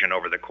provision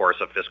over the course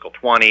of fiscal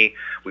 20.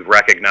 We've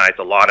recognized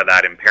a lot of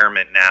that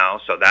impairment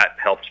now, so that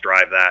helps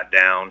drive that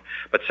down.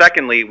 But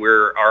secondly,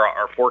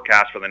 our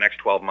forecast for the next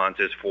 12 months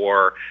is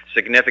for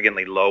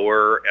significantly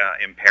lower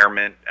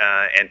impairment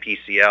and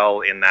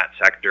PCL in that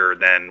sector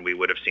than we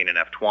would have seen in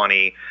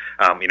F20.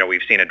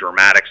 We've seen a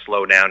dramatic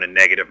slowdown in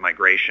negative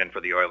migration for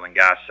the oil and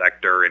gas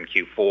sector in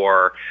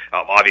Q4.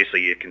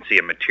 Obviously, you can see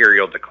a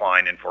material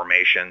decline in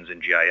formations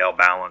and GIL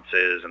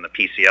balances. And the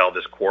PCL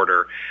this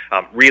quarter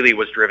really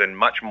was driven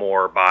much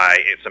more by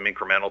some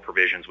incremental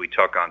provisions we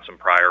took on some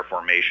prior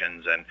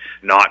formations and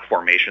not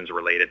formations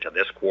related to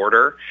this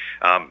quarter.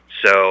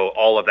 So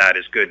all of that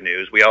is good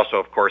news. We also,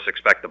 of course,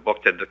 expect the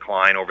book to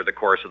decline over the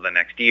course of the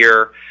next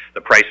year.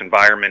 The price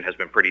environment has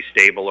been pretty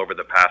stable over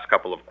the past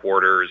couple of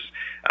quarters.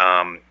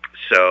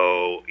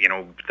 So,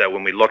 that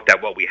when we looked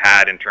at what we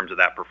had in terms of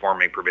that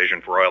performing provision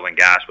for oil and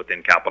gas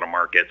within capital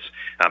markets,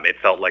 it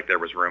felt like there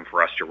was room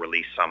for us to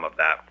release some of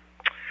that.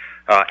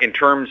 In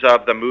terms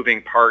of the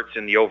moving parts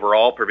in the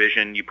overall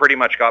provision, you pretty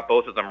much got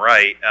both of them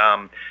right.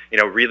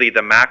 Really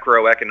the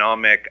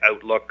macroeconomic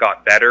outlook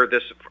got better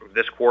this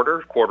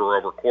quarter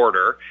over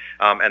quarter,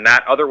 and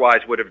that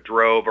otherwise would have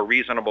drove a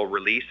reasonable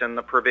release in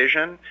the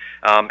provision.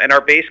 And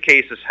our base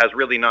case has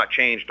really not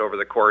changed over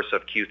the course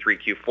of Q3,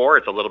 Q4.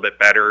 It's a little bit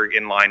better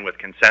in line with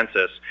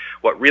consensus.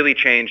 What really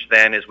changed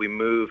then is we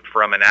moved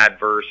from an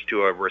adverse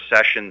to a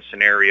recession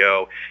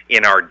scenario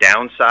in our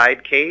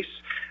downside case.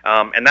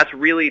 And that's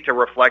really to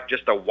reflect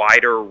just a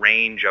wider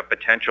range of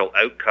potential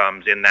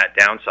outcomes in that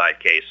downside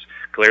case.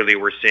 Clearly,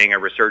 we're seeing a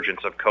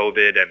resurgence of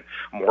COVID and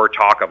more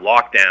talk of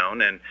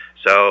lockdown, and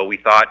so we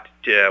thought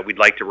we'd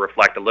like to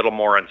reflect a little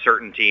more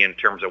uncertainty in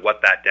terms of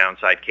what that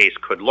downside case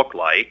could look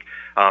like,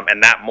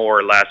 and that more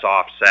or less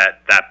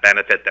offset that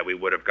benefit that we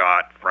would have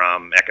got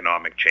from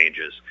economic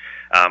changes.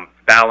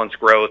 Balance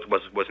growth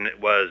would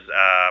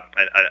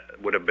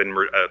have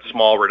been a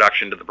small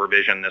reduction to the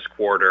provision this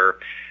quarter.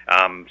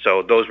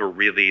 So those were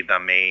really the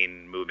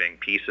main moving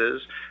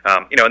pieces.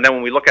 And then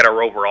when we look at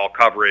our overall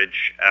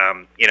coverage,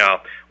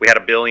 we had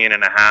 $1.5 billion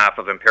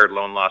of impaired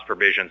loan loss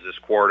provisions this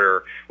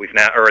quarter.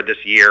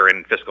 This year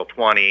in fiscal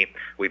 20,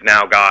 we've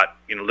now got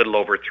a little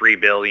over $3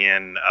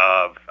 billion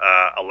of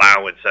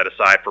allowance set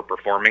aside for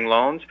performing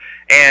loans.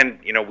 And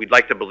we'd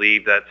like to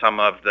believe that some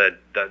of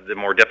the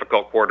more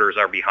difficult quarters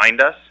are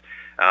behind us.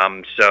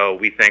 So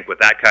we think with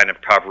that kind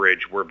of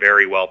coverage, we're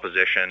very well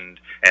positioned,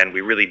 and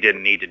we really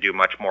didn't need to do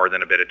much more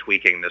than a bit of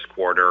tweaking this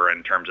quarter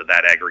in terms of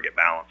that aggregate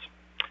balance.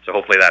 So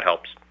hopefully that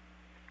helps.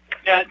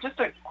 Yeah, just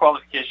a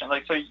qualification.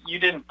 So you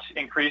didn't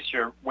increase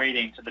your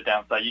weighting to the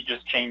downside. You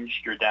just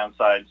changed your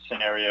downside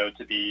scenario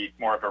to be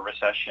more of a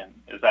recession.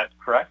 Is that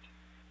correct?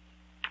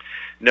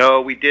 No,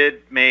 we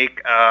did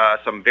make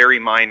some very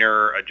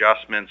minor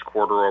adjustments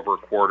quarter over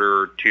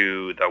quarter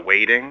to the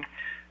weighting,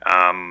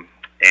 and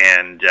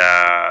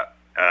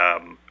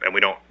we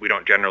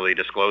don't generally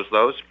disclose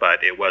those,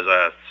 but it was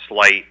a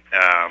slight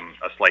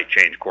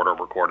change quarter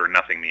over quarter,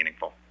 nothing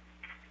meaningful.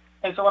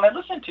 And so when I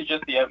listen to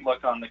just the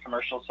outlook on the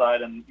commercial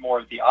side and more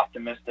of the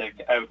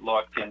optimistic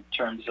outlook in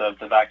terms of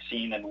the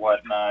vaccine and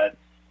whatnot,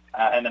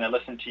 and then I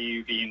listen to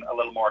you being a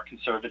little more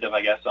conservative,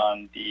 I guess,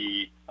 on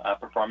the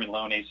performing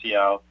loan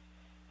ACL,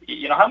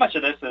 how much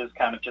of this is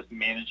kind of just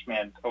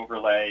management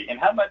overlay, and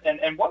how much,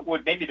 and what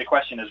would, maybe the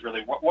question is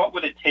really, what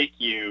would it take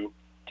you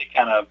to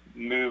kind of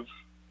move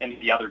in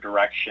the other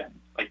direction?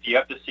 Do you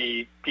have to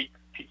see peak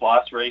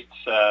loss rates,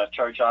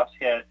 charge-offs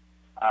hit?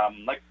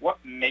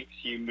 What makes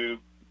you move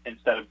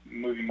instead of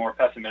moving more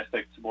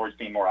pessimistic towards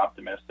being more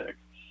optimistic?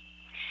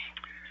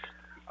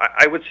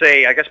 I would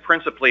say, I guess,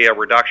 principally a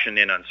reduction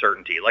in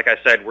uncertainty. Like I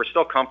said, we're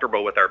still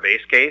comfortable with our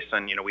base case,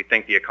 and we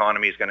think the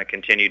economy is going to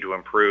continue to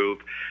improve.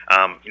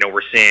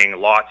 We're seeing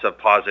lots of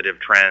positive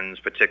trends,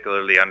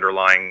 particularly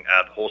underlying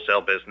the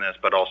wholesale business,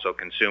 but also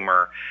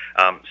consumer.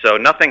 So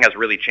nothing has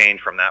really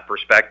changed from that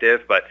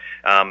perspective. But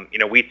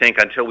we think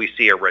until we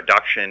see a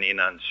reduction in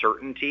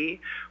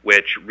uncertainty,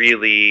 which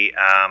really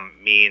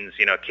means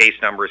case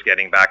numbers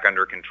getting back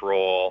under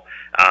control,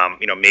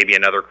 maybe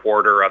another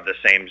quarter of the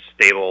same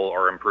stable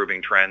or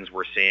improving trends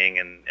we're seeing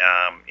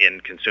in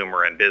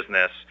consumer and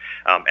business,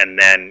 and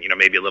then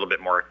maybe a little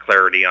bit more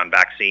clarity on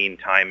vaccine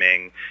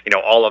timing.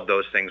 All of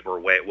those things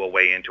will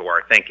weigh into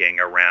our thinking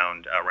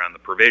around the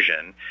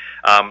provision.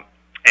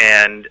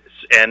 and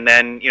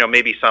then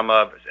maybe some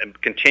of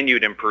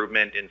continued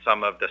improvement in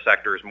some of the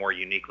sectors more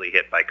uniquely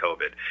hit by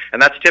COVID,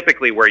 and that's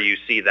typically where you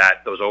see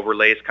that those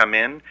overlays come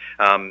in.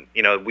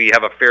 We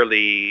have a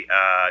fairly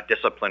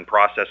disciplined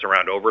process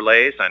around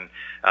overlays, and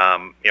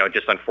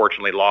just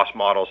unfortunately, loss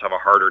models have a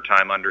harder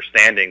time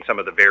understanding some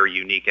of the very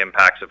unique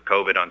impacts of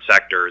COVID on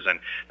sectors, and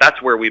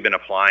that's where we've been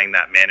applying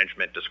that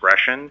management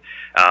discretion.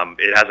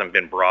 It hasn't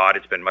been broad;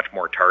 it's been much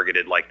more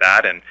targeted like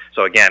that, and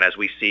so again, as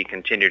we see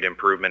continued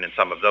improvement in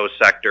some of those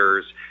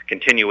sectors,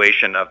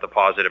 continuation of the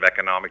positive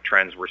economic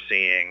trends we're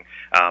seeing,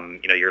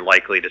 you're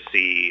likely to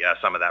see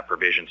some of that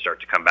provision start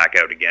to come back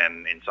out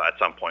again at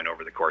some point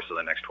over the course of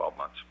the next 12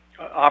 months.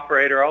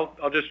 Operator,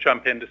 I'll just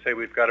jump in to say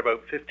we've got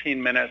about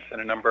 15 minutes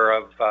and a number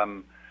of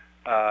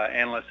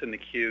analysts in the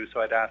queue,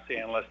 so I'd ask the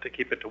analysts to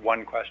keep it to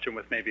one question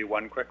with maybe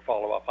one quick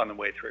follow-up on the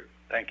way through.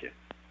 Thank you.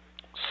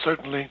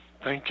 Certainly.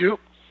 Thank you.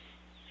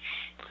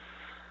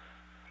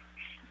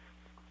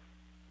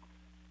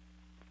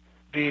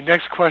 The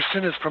next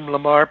question is from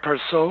Lamar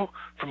Persaud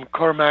from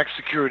Cormark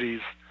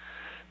Securities.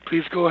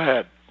 Please go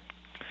ahead.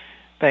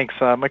 Thanks.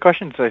 My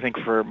question is, I think,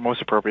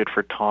 most appropriate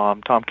for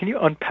Tom. Tom, can you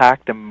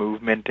unpack the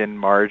movement in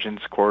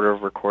margins quarter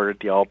over quarter at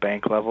the all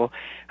bank level?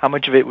 How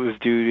much of it was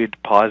due to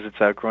deposits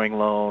outgrowing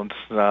loans,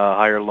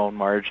 higher loan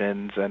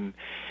margins, and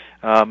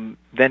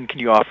then can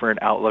you offer an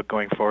outlook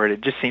going forward?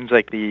 It just seems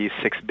like the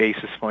 6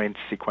 basis points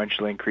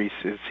sequential increase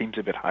seems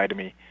a bit high to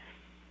me.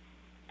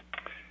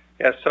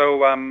 Yeah.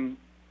 So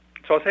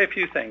I'll say a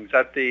few things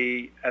at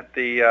the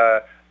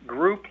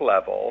group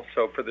level.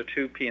 So for the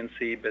two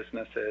P&C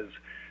businesses,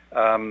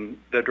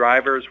 the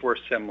drivers were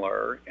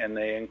similar, and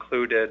they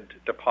included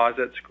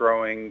deposits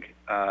growing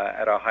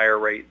at a higher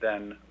rate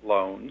than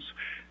loans,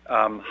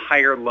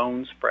 higher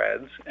loan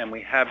spreads, and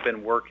we have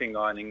been working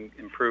on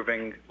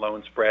improving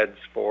loan spreads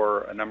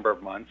for a number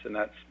of months, and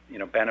that's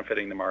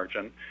benefiting the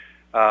margin.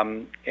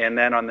 And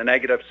then on the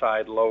negative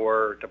side,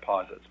 lower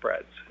deposit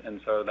spreads.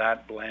 And so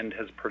that blend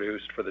has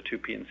produced for the two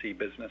P&C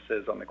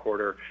businesses on the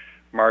quarter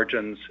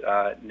margins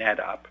net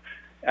up.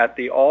 At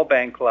the all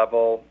bank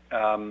level,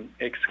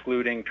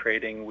 excluding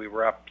trading, we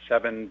were up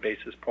 7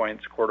 basis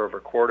points quarter over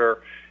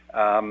quarter.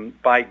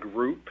 By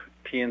group,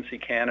 P&C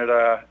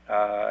Canada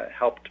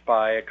helped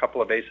by a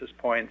couple of basis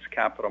points,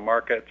 capital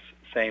markets,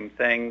 same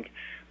thing,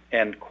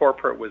 and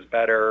corporate was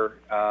better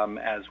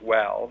as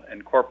well.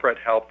 And corporate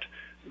helped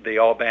the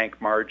all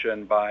bank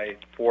margin by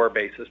 4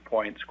 basis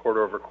points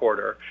quarter over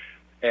quarter.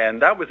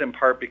 And that was in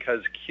part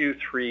because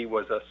Q3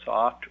 was a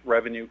soft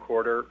revenue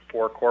quarter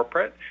for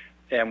corporate,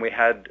 and we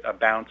had a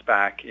bounce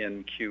back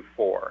in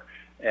Q4.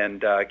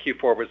 And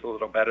Q4 was a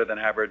little better than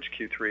average,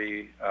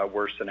 Q3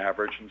 worse than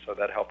average, and so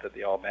that helped at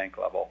the all bank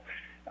level.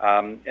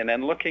 And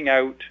then looking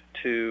out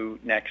to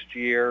next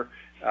year,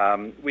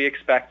 we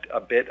expect a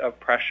bit of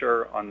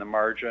pressure on the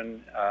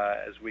margin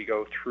as we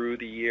go through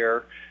the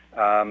year.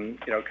 Kind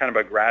of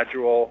a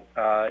gradual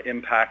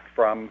impact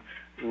from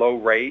low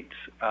rates,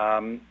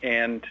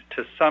 and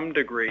to some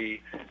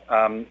degree,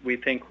 we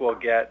think we'll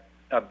get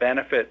a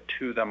benefit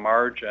to the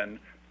margin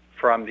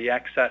from the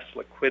excess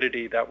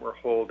liquidity that we're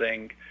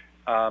holding,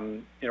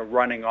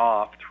 running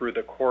off through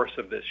the course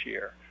of this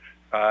year.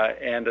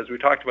 And as we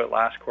talked about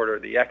last quarter,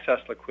 the excess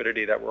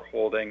liquidity that we're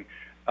holding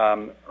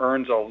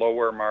earns a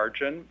lower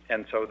margin,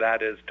 and so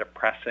that is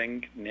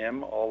depressing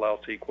NIM, all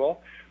else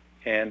equal.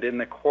 And in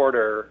the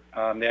quarter,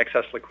 the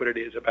excess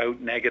liquidity is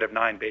about negative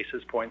 9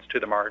 basis points to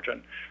the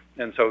margin.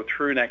 And so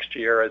through next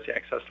year, as the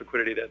excess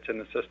liquidity that's in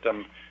the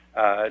system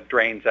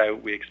drains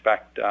out, we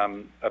expect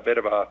a bit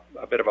of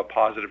a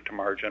positive to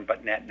margin,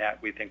 but net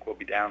we think will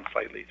be down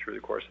slightly through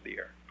the course of the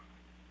year.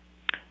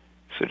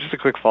 So just a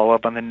quick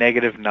follow-up on the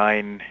negative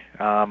 9.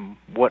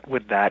 What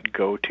would that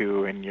go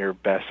to in your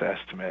best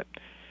estimate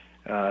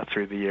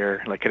through the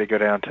year? Like, could it go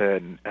down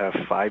to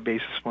a 5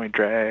 basis point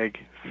drag,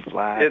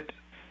 flat?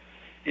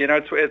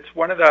 It's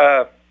one of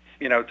the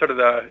sort of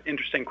the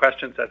interesting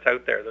questions that's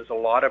out there. There's a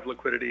lot of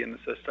liquidity in the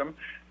system.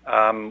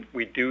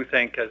 We do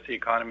think as the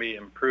economy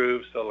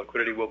improves, the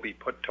liquidity will be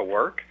put to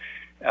work.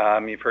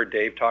 You've heard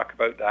Dave talk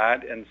about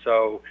that, and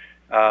so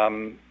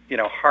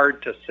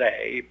hard to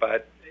say,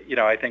 but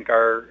I think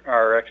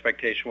our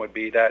expectation would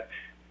be that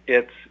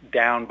it's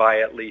down by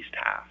at least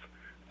half.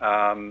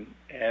 And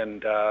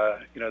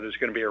there's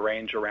going to be a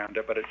range around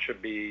it, but it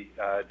should be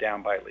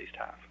down by at least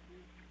half.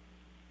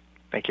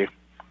 Thank you.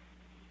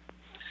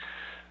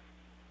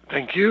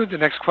 Thank you. The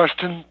next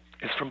question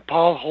is from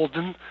Paul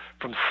Holden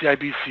from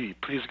CIBC.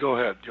 Please go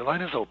ahead. Your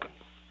line is open.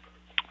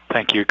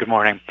 Thank you. Good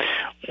morning.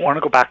 I want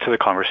to go back to the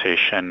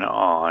conversation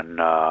on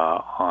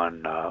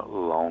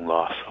loan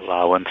loss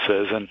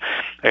allowances, and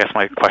I guess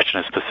my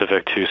question is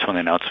specific to some of the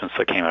announcements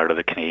that came out of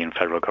the Canadian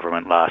federal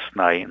government last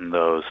night, and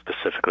those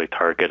specifically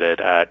targeted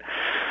at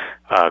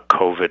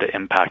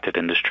COVID-impacted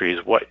industries.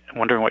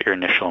 Wondering what your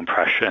initial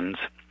impressions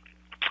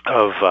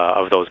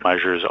of those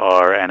measures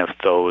are, and if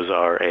those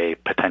are a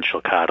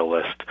potential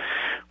catalyst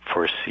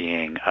for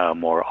seeing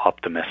more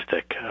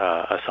optimistic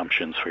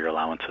assumptions for your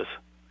allowances.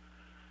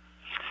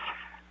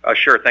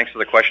 Sure. Thanks for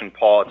the question,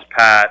 Paul. It's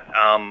Pat.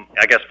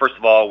 I guess first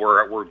of all,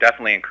 we're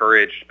definitely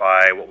encouraged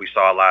by what we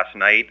saw last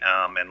night,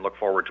 and look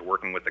forward to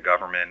working with the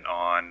government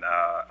on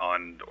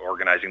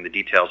organizing the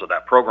details of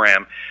that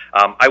program.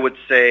 I would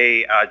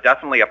say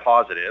definitely a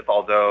positive,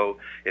 although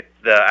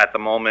at the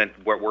moment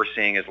what we're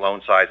seeing is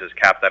loan sizes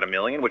capped at $1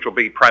 million, which will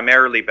be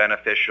primarily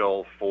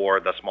beneficial for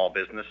the small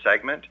business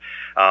segment.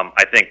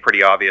 I think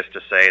pretty obvious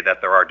to say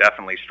that there are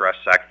definitely stress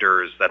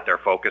sectors that they're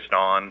focused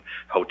on: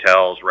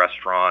 hotels,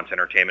 restaurants,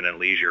 entertainment, and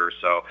leisure.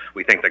 So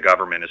we think the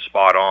government is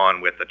spot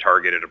on with the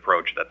targeted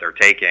approach that they're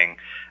taking.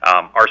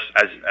 Our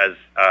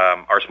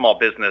small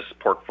business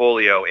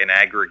portfolio in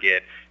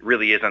aggregate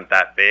really isn't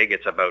that big.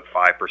 It's about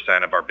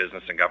 5% of our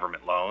business and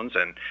government loans,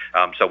 and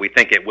so we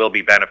think it will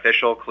be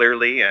beneficial,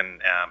 clearly, and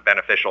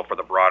beneficial for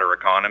the broader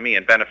economy,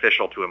 and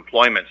beneficial to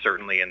employment,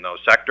 certainly in those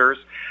sectors.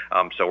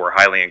 So we're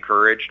highly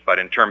encouraged. But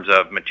in terms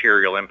of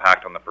material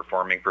impact on the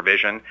performing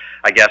provision,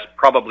 I guess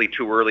probably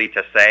too early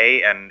to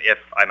say, and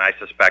I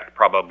suspect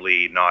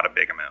probably not a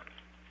big amount.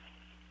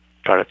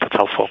 Got it. That's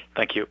helpful.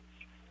 Thank you.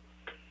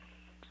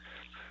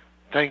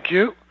 Thank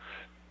you.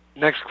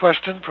 Next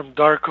question from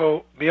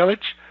Darko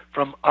Mihelic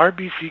from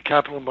RBC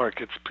Capital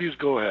Markets. Please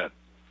go ahead.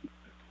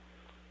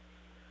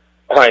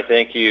 Hi,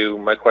 thank you.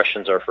 My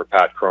questions are for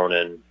Pat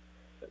Cronin.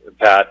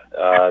 Pat,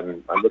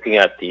 I'm looking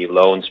at the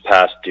loans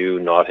past due,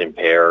 not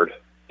impaired,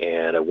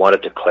 and I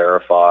wanted to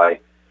clarify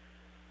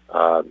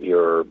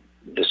your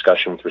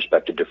discussion with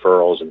respect to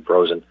deferrals and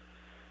frozen.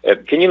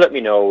 Can you let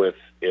me know if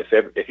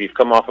you've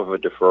come off of a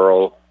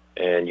deferral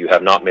and you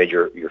have not made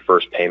your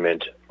first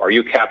payment, are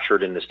you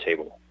captured in this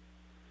table?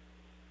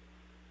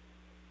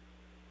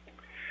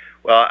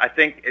 Well, I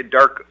think,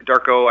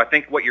 Darko, I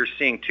think what you're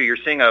seeing too, you're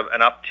seeing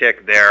an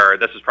uptick there.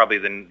 This is probably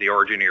the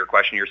origin of your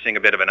question. You're seeing a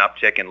bit of an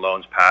uptick in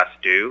loans past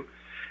due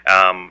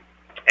and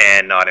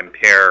not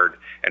impaired.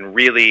 And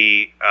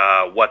really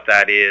what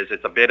that is,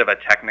 it's a bit of a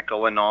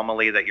technical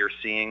anomaly that you're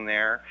seeing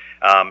there.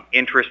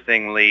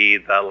 Interestingly,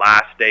 the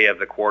last day of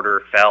the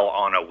quarter fell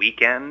on a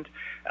weekend.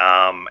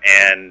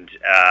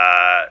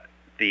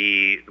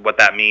 What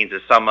that means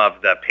is some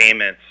of the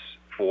payments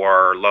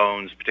for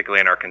loans, particularly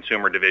in our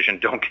consumer division,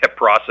 don't get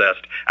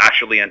processed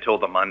actually until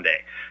the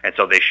Monday, and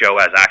so they show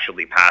as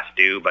actually past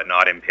due but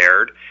not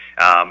impaired.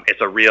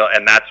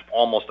 And that's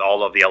almost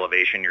all of the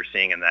elevation you're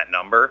seeing in that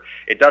number.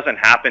 It doesn't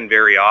happen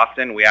very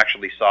often. We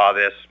actually saw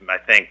this, I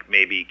think,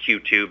 maybe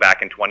Q2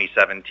 back in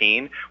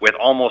 2017 with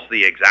almost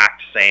the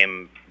exact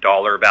same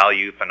dollar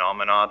value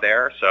phenomena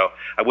there. So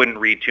I wouldn't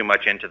read too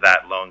much into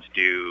that loans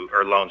due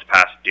or loans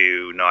past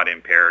due not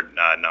impaired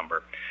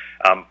number.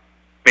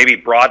 Maybe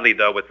broadly,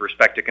 though, with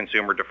respect to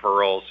consumer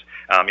deferrals,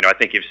 I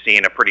think you've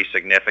seen a pretty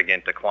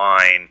significant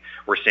decline.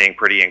 We're seeing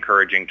pretty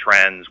encouraging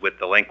trends with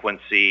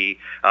delinquency.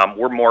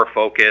 We're more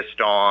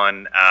focused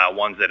on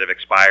ones that have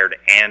expired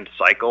and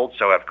cycled,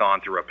 so have gone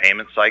through a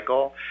payment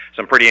cycle.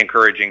 Some pretty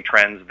encouraging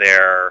trends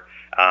there.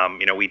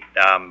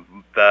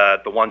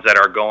 The ones that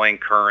are going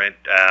current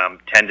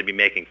tend to be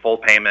making full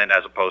payment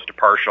as opposed to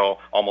partial.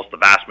 Almost the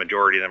vast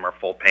majority of them are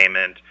full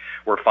payment.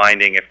 We're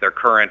finding if they're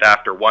current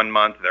after 1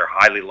 month, they're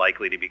highly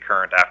likely to be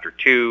current after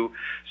 2.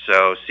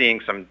 So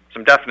seeing some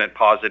definite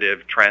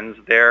positive trends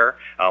there.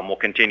 We'll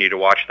continue to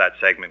watch that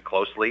segment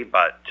closely,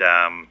 but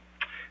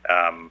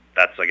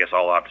that's, I guess,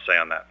 all I'll have to say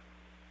on that.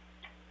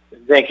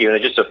 Thank you.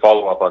 And just to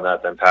follow up on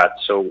that then, Pat,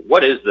 so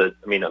what is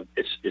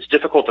it's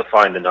difficult to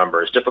find the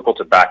number. It's difficult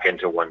to back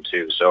into one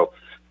too. So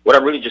what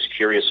I'm really just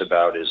curious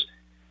about is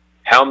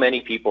how many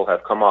people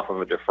have come off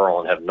of a deferral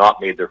and have not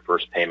made their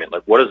first payment?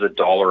 Like, what is the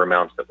dollar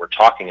amounts that we're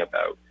talking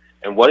about?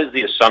 And what is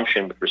the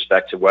assumption with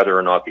respect to whether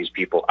or not these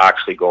people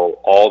actually go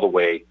all the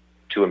way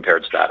to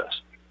impaired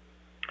status?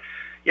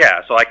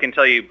 Yeah, so I can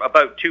tell you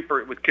about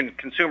with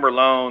consumer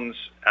loans,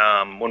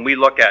 when we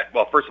look at,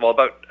 well, first of all,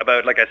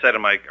 about like I said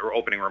in my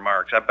opening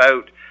remarks,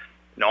 about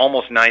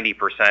almost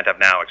 90% have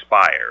now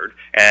expired,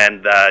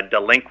 and the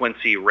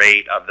delinquency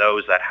rate of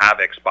those that have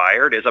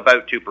expired is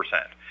about 2%.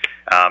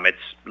 It's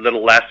a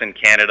little less in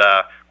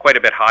Canada, quite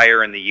a bit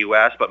higher in the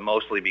U.S., but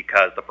mostly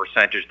because the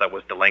percentage that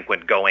was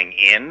delinquent going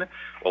in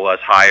was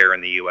higher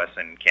in the U.S.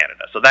 and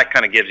Canada. So that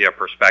kind of gives you a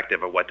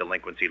perspective of what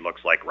delinquency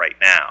looks like right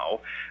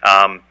now.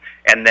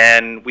 And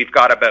then we've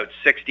got about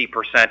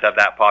 60% of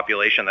that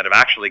population that have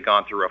actually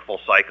gone through a full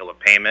cycle of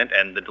payment,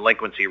 and the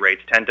delinquency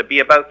rates tend to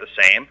be about the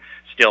same,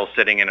 still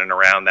sitting in and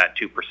around that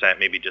 2%,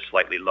 maybe just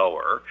slightly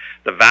lower.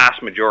 The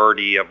vast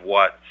majority of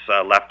what's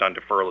left on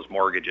deferral is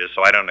mortgages,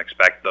 so I don't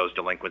expect those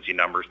delinquency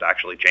numbers to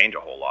actually change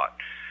a whole lot.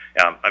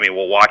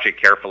 We'll watch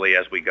it carefully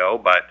as we go,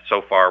 but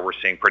so far we're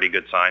seeing pretty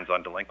good signs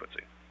on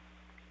delinquency.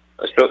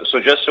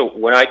 So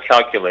when I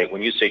calculate,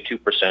 when you say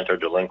 2% are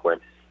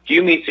delinquent, do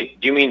you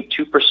mean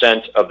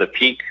 2% of the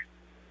peak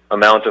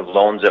amount of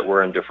loans that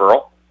were in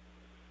deferral?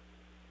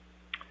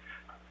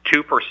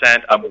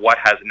 2% of what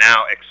has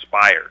now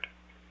expired.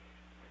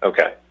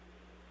 Okay.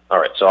 All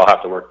right, so I'll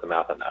have to work the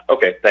math on that.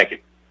 Okay, thank you.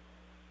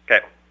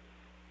 Okay.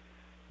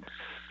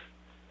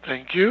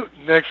 Thank you.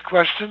 Next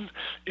question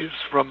is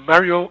from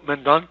Mario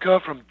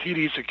Mendonca from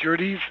TD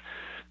Securities.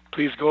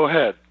 Please go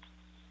ahead.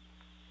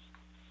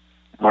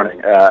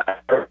 Morning.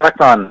 Reflect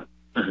on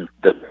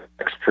the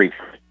X3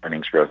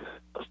 earnings growth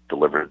was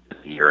delivered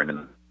this year,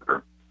 and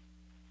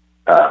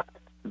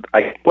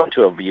I went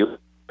to a view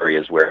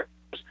areas where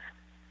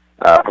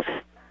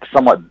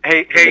somewhat.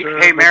 Hey,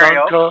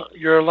 Mario. Madonka,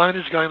 your line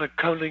is kind of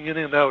coming in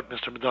and out,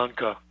 Mr.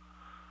 Madonka.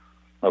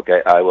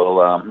 Okay, I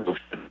will move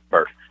to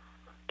first.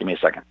 Give me a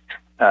second.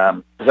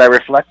 As I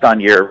reflect on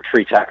your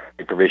pre-tax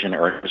provision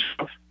earnings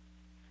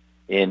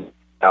in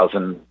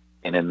 2000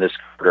 and in this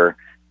quarter,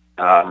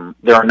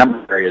 there are a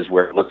number of areas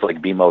where it looks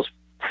like BMO's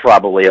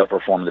probably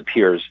outperformed the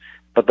peers.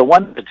 But the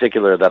one in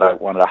particular that I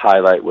wanted to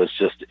highlight was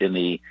just in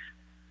the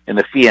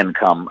fee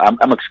income.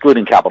 I'm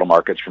excluding capital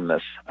markets from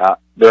this.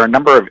 There are a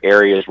number of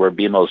areas where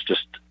BMO's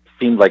just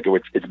seemed like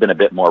it's been a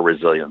bit more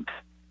resilient.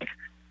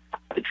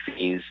 Like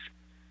fees,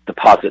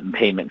 deposit and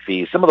payment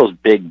fees, some of those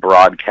big,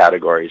 broad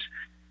categories.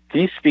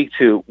 Can you speak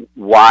to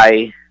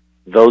why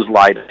those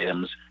line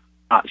items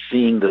are not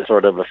seeing the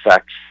sort of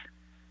effects,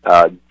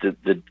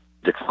 the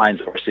declines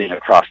that we're seeing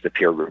across the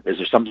peer group? Is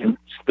there something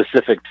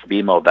specific to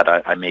BMO that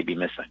I may be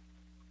missing?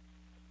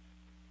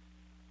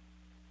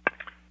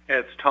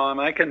 It's Tom.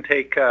 I can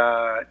take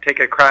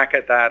a crack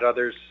at that.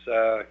 Others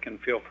can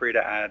feel free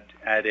to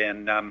add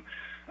in.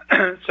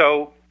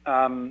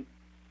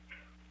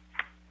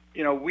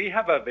 We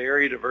have a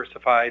very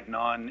diversified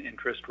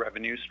non-interest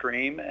revenue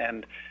stream,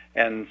 and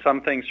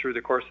some things through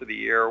the course of the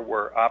year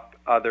were up,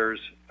 others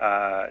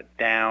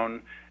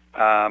down.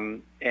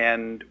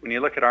 And when you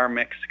look at our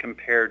mix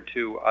compared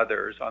to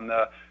others, on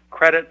the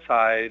credit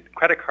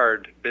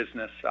card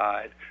business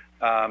side,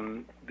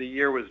 the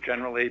year was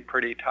generally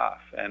pretty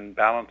tough, and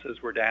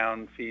balances were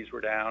down, fees were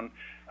down,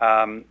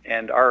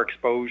 and our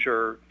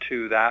exposure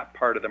to that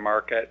part of the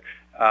market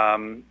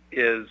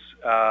is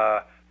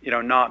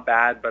not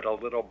bad, but a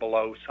little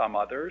below some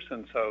others,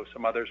 and so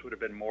some others would have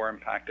been more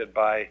impacted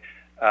by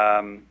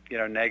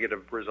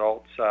negative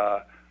results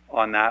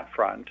on that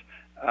front.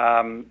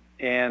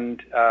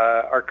 And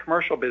our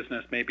commercial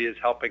business maybe is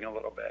helping a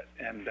little bit,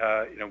 and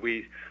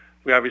we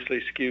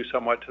obviously skew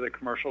somewhat to the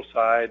commercial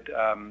side.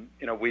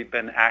 We've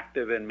been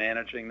active in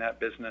managing that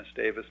business.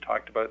 Dave has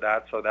talked about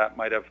that, so that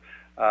might have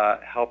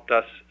helped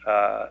us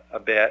a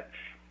bit.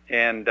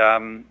 And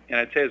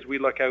I'd say as we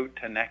look out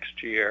to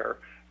next year,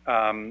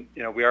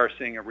 we are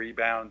seeing a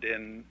rebound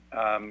in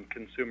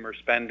consumer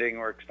spending.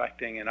 We're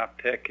expecting an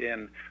uptick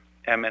in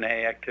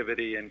M&A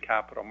activity in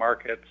capital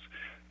markets.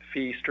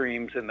 Fee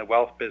streams in the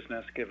wealth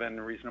business, given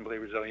reasonably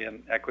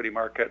resilient equity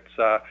markets,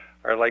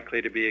 are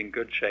likely to be in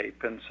good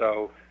shape. And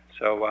so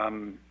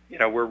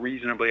we're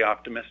reasonably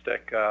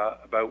optimistic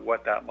about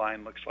what that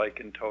line looks like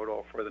in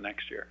total for the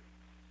next year.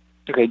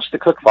 Okay, just a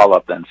quick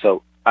follow-up then.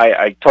 So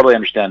I totally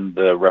understand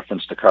the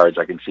reference to cards.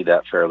 I can see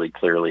that fairly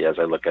clearly as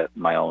I look at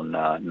my own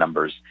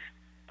numbers.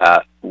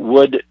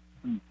 Would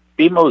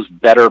BMO's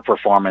better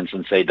performance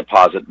in, say,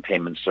 deposit and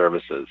payment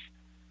services,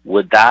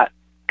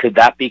 could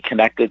that be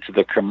connected to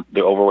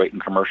the overweight in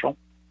commercial?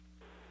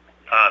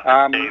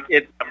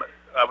 Dave,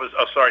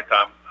 sorry,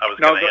 Tom. I was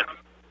going to answer.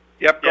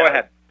 Yep, go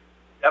ahead.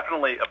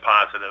 Definitely a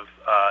positive.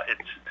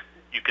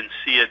 You can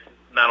see it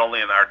not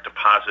only in our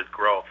deposit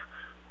growth,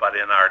 but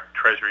in our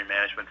treasury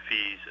management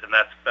fees, and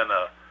that's been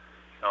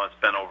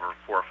it's been over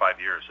 4 or 5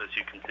 years. As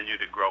you continue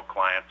to grow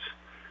clients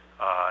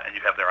and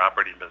you have their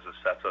operating business,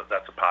 that's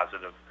a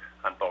positive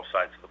on both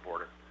sides of the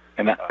border.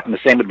 And the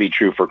same would be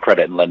true for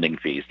credit and lending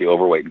fees. The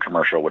overweight and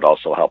commercial would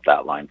also help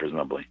that line,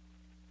 presumably.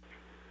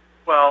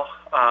 Well,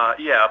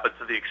 yeah, but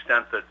to the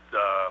extent that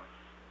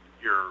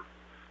your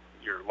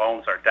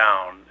loans are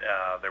down,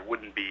 there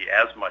wouldn't be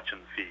as much in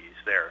fees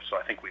there. So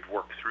I think we've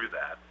worked through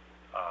that.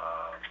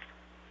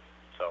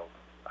 So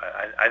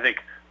I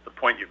think the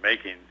point you're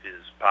making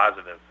is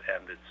positive,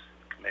 and it's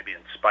maybe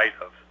in spite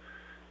of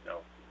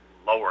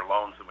lower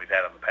loans than we've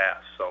had in the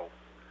past. So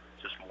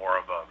just more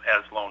of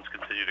as loans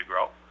continue to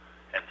grow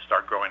and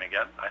start growing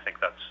again, I think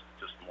that's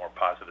just more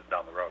positive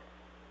down the road.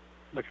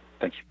 Okay,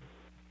 thank you.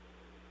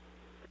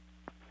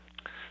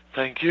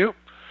 Thank you.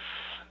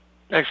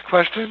 Next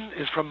question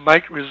is from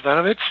Mike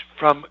Rizvanovich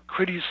from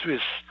Credit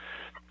Suisse.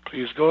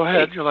 Please go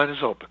ahead. Hey. Your line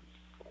is open.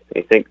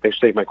 Hey, thanks for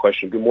taking my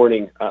question. Good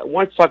morning. I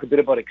wanted to talk a bit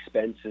about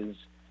expenses.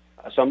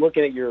 So I'm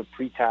looking at your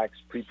pre-tax,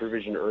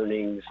 pre-provision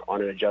earnings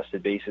on an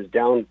adjusted basis,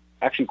 down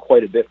actually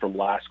quite a bit from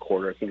last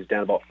quarter. I think it's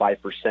down about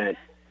 5%.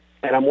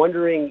 And I'm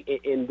wondering,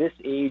 in this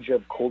age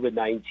of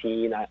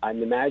COVID-19,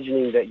 I'm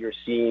imagining that you're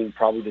seeing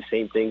probably the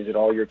same things that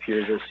all your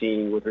peers are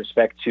seeing with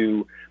respect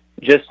to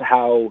just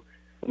how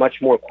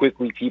much more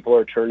quickly people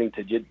are turning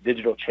to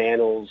digital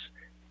channels.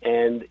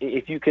 And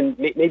if you can,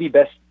 maybe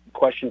best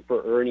question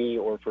for Ernie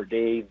or for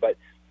Dave, but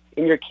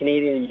in your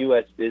Canadian and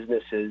U.S.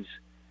 businesses,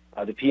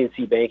 the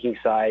P&C banking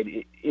side,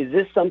 is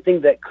this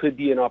something that could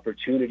be an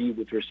opportunity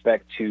with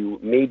respect to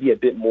maybe a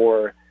bit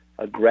more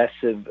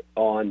aggressive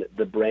on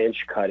the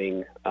branch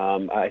cutting?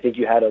 I think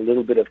you had a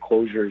little bit of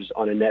closures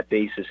on a net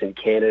basis in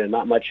Canada,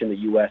 not much in the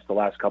U.S. the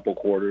last couple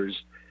quarters.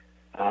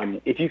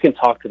 If you can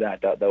talk to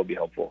that would be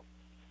helpful.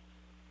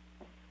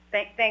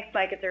 Thanks,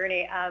 Mike. It's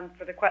Ernie. Thanks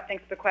for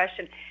the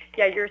question.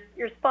 Yeah,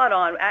 you're spot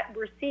on.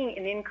 We're seeing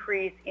an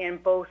increase in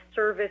both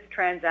service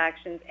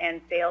transactions and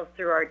sales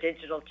through our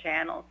digital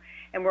channels,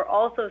 and we're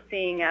also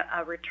seeing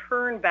a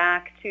return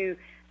back to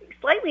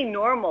slightly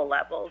normal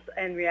levels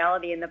in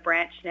reality in the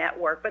branch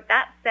network. But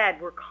that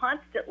said, we're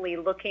constantly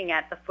looking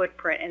at the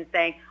footprint and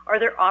saying, are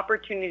there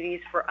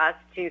opportunities for us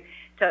to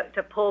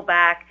pull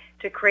back,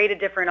 to create a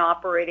different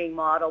operating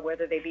model,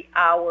 whether they be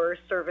hours,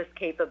 service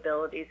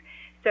capabilities.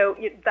 So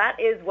that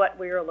is what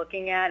we are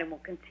looking at and we'll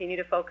continue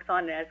to focus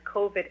on. And as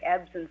COVID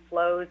ebbs and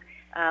flows,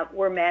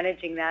 we're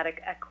managing that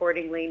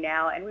accordingly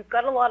now. And we've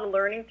got a lot of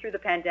learning through the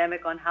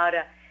pandemic on how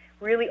to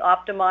really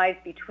optimize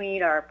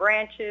between our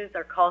branches,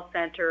 our call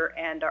center,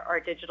 and our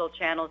digital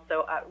channels.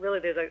 So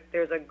really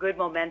there's a good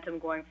momentum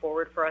going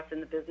forward for us in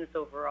the business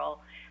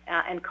overall.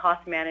 And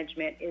cost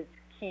management is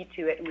key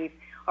to it. And we've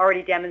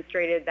already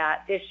demonstrated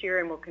that this year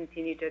and we'll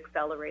continue to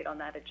accelerate on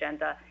that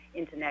agenda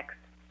into next.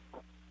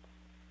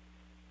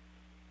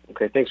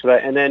 Okay, thanks for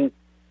that. And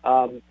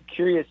then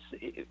curious,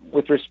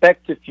 with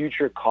respect to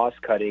future cost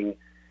cutting,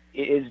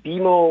 is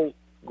BMO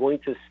going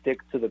to stick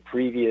to the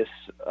previous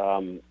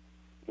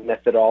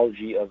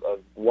methodology of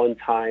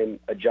one-time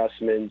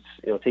adjustments,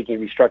 taking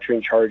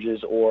restructuring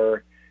charges,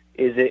 or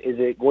is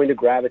it going to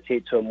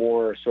gravitate to a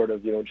more sort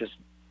of, just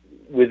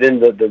within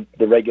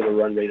the regular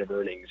run rate of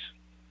earnings?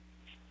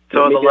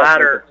 So the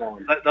latter,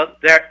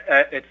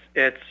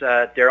 it's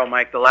Daryl,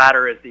 Mike. The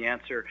latter is the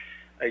answer.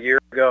 A year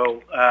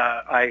ago,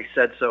 I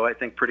said so, I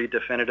think pretty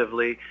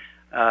definitively,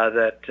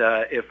 that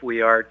if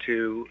we are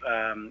to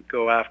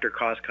go after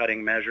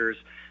cost-cutting measures,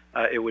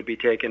 it would be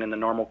taken in the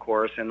normal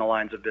course in the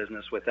lines of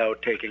business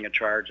without taking a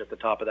charge at the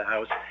top of the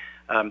house.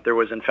 There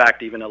was, in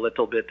fact, even a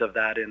little bit of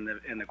that in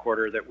the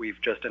quarter that we've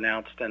just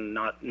announced, and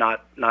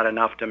not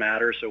enough to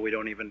matter, so we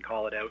don't even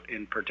call it out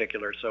in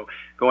particular. So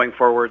going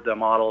forward, the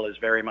model is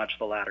very much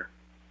the latter.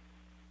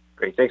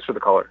 Great, thanks for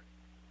the color.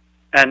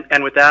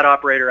 And with that,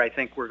 operator, I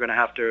think we're going to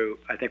have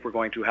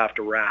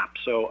to wrap.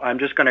 So I'm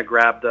just going to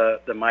grab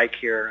the mic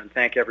here and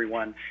thank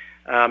everyone.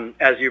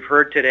 As you've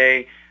heard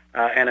today,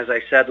 and as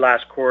I said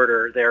last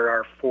quarter, there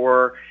are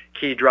 4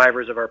 key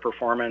drivers of our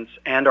performance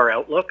and our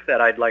outlook that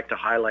I'd like to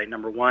highlight.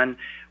 Number 1,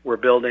 we're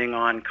building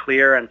on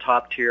clear and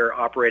top-tier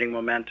operating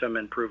momentum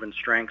and proven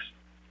strengths.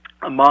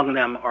 Among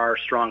them are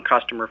strong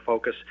customer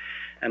focus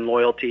and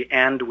loyalty,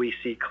 and we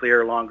see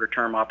clear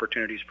longer-term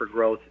opportunities for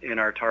growth in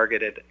our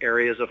targeted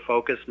areas of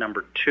focus.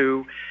 Number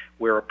 2,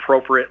 we're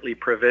appropriately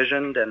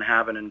provisioned and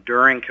have an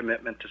enduring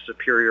commitment to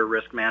superior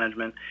risk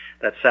management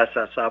that sets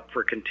us up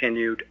for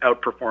continued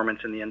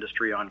outperformance in the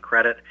industry on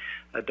credit,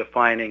 a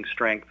defining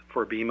strength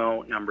for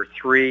BMO. Number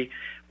 3,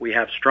 we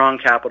have strong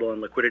capital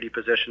and liquidity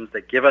positions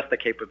that give us the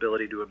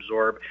capability to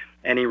absorb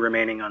any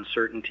remaining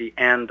uncertainty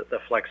and the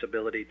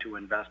flexibility to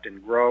invest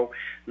and grow.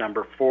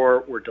 Number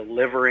 4, we're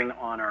delivering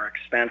on our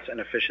expense and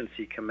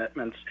efficiency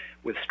commitments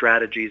with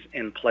strategies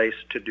in place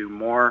to do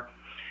more.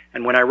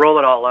 And when I roll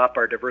it all up,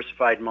 our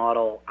diversified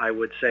model, I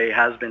would say,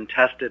 has been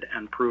tested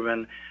and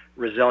proven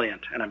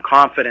resilient. And I'm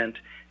confident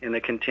in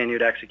the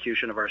continued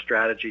execution of our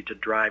strategy to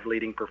drive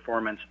leading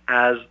performance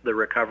as the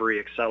recovery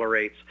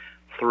accelerates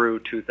through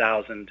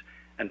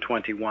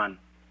 2021.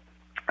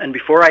 And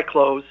before I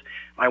close,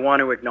 I want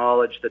to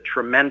acknowledge the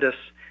tremendous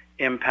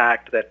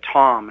impact that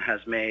Tom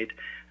has made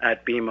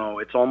at BMO.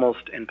 It's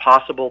almost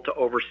impossible to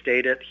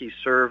overstate it. He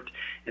served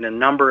in a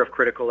number of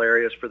critical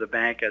areas for the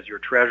bank as your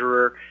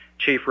treasurer,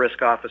 chief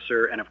risk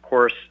officer, and of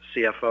course,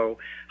 CFO,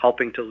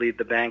 helping to lead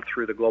the bank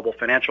through the global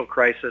financial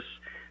crisis,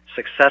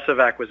 successive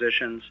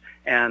acquisitions,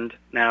 and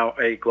now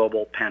a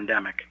global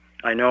pandemic.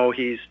 I know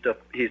he's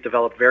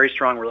developed very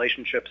strong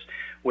relationships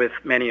with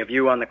many of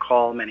you on the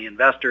call, many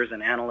investors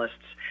and analysts,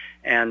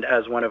 and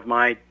as one of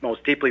my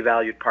most deeply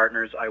valued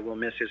partners, I will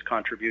miss his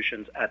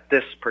contributions at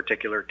this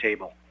particular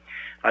table.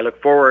 I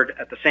look forward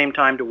at the same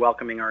time to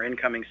welcoming our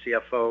incoming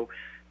CFO,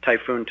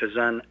 Tayfun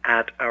Tuzun,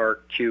 at our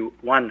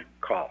Q1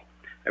 call.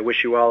 I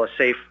wish you all a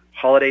safe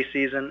holiday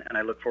season, and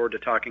I look forward to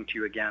talking to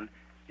you again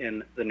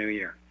in the new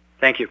year.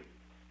 Thank you.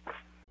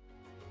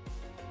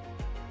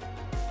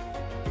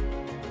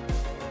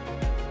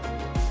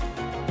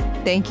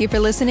 Thank you for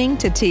listening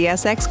to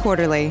TSX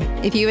Quarterly.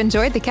 If you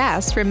enjoyed the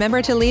cast,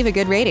 remember to leave a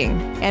good rating.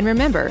 And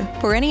remember,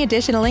 for any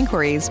additional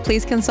inquiries,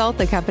 please consult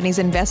the company's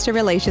investor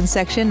relations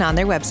section on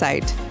their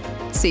website.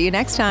 See you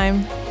next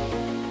time.